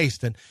different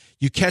taste, and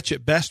you catch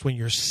it best when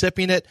you're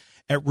sipping it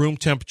at room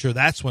temperature.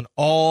 That's when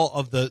all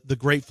of the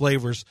great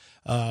flavors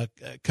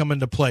come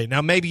into play.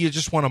 Now, maybe you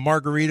just want a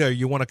margarita or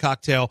you want a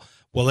cocktail.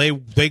 Well,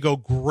 they go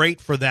great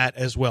for that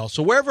as well.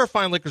 So wherever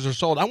fine liquors are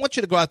sold, I want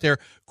you to go out there,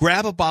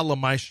 grab a bottle of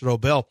Maestro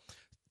Bell,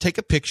 take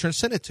a picture and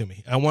send it to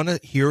me. I want to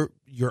hear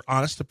your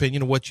honest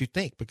opinion of what you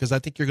think, because I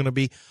think you're going to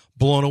be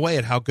blown away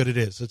at how good it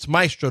is. It's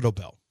Maestro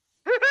Bell.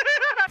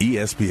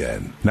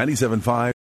 ESPN 97.5.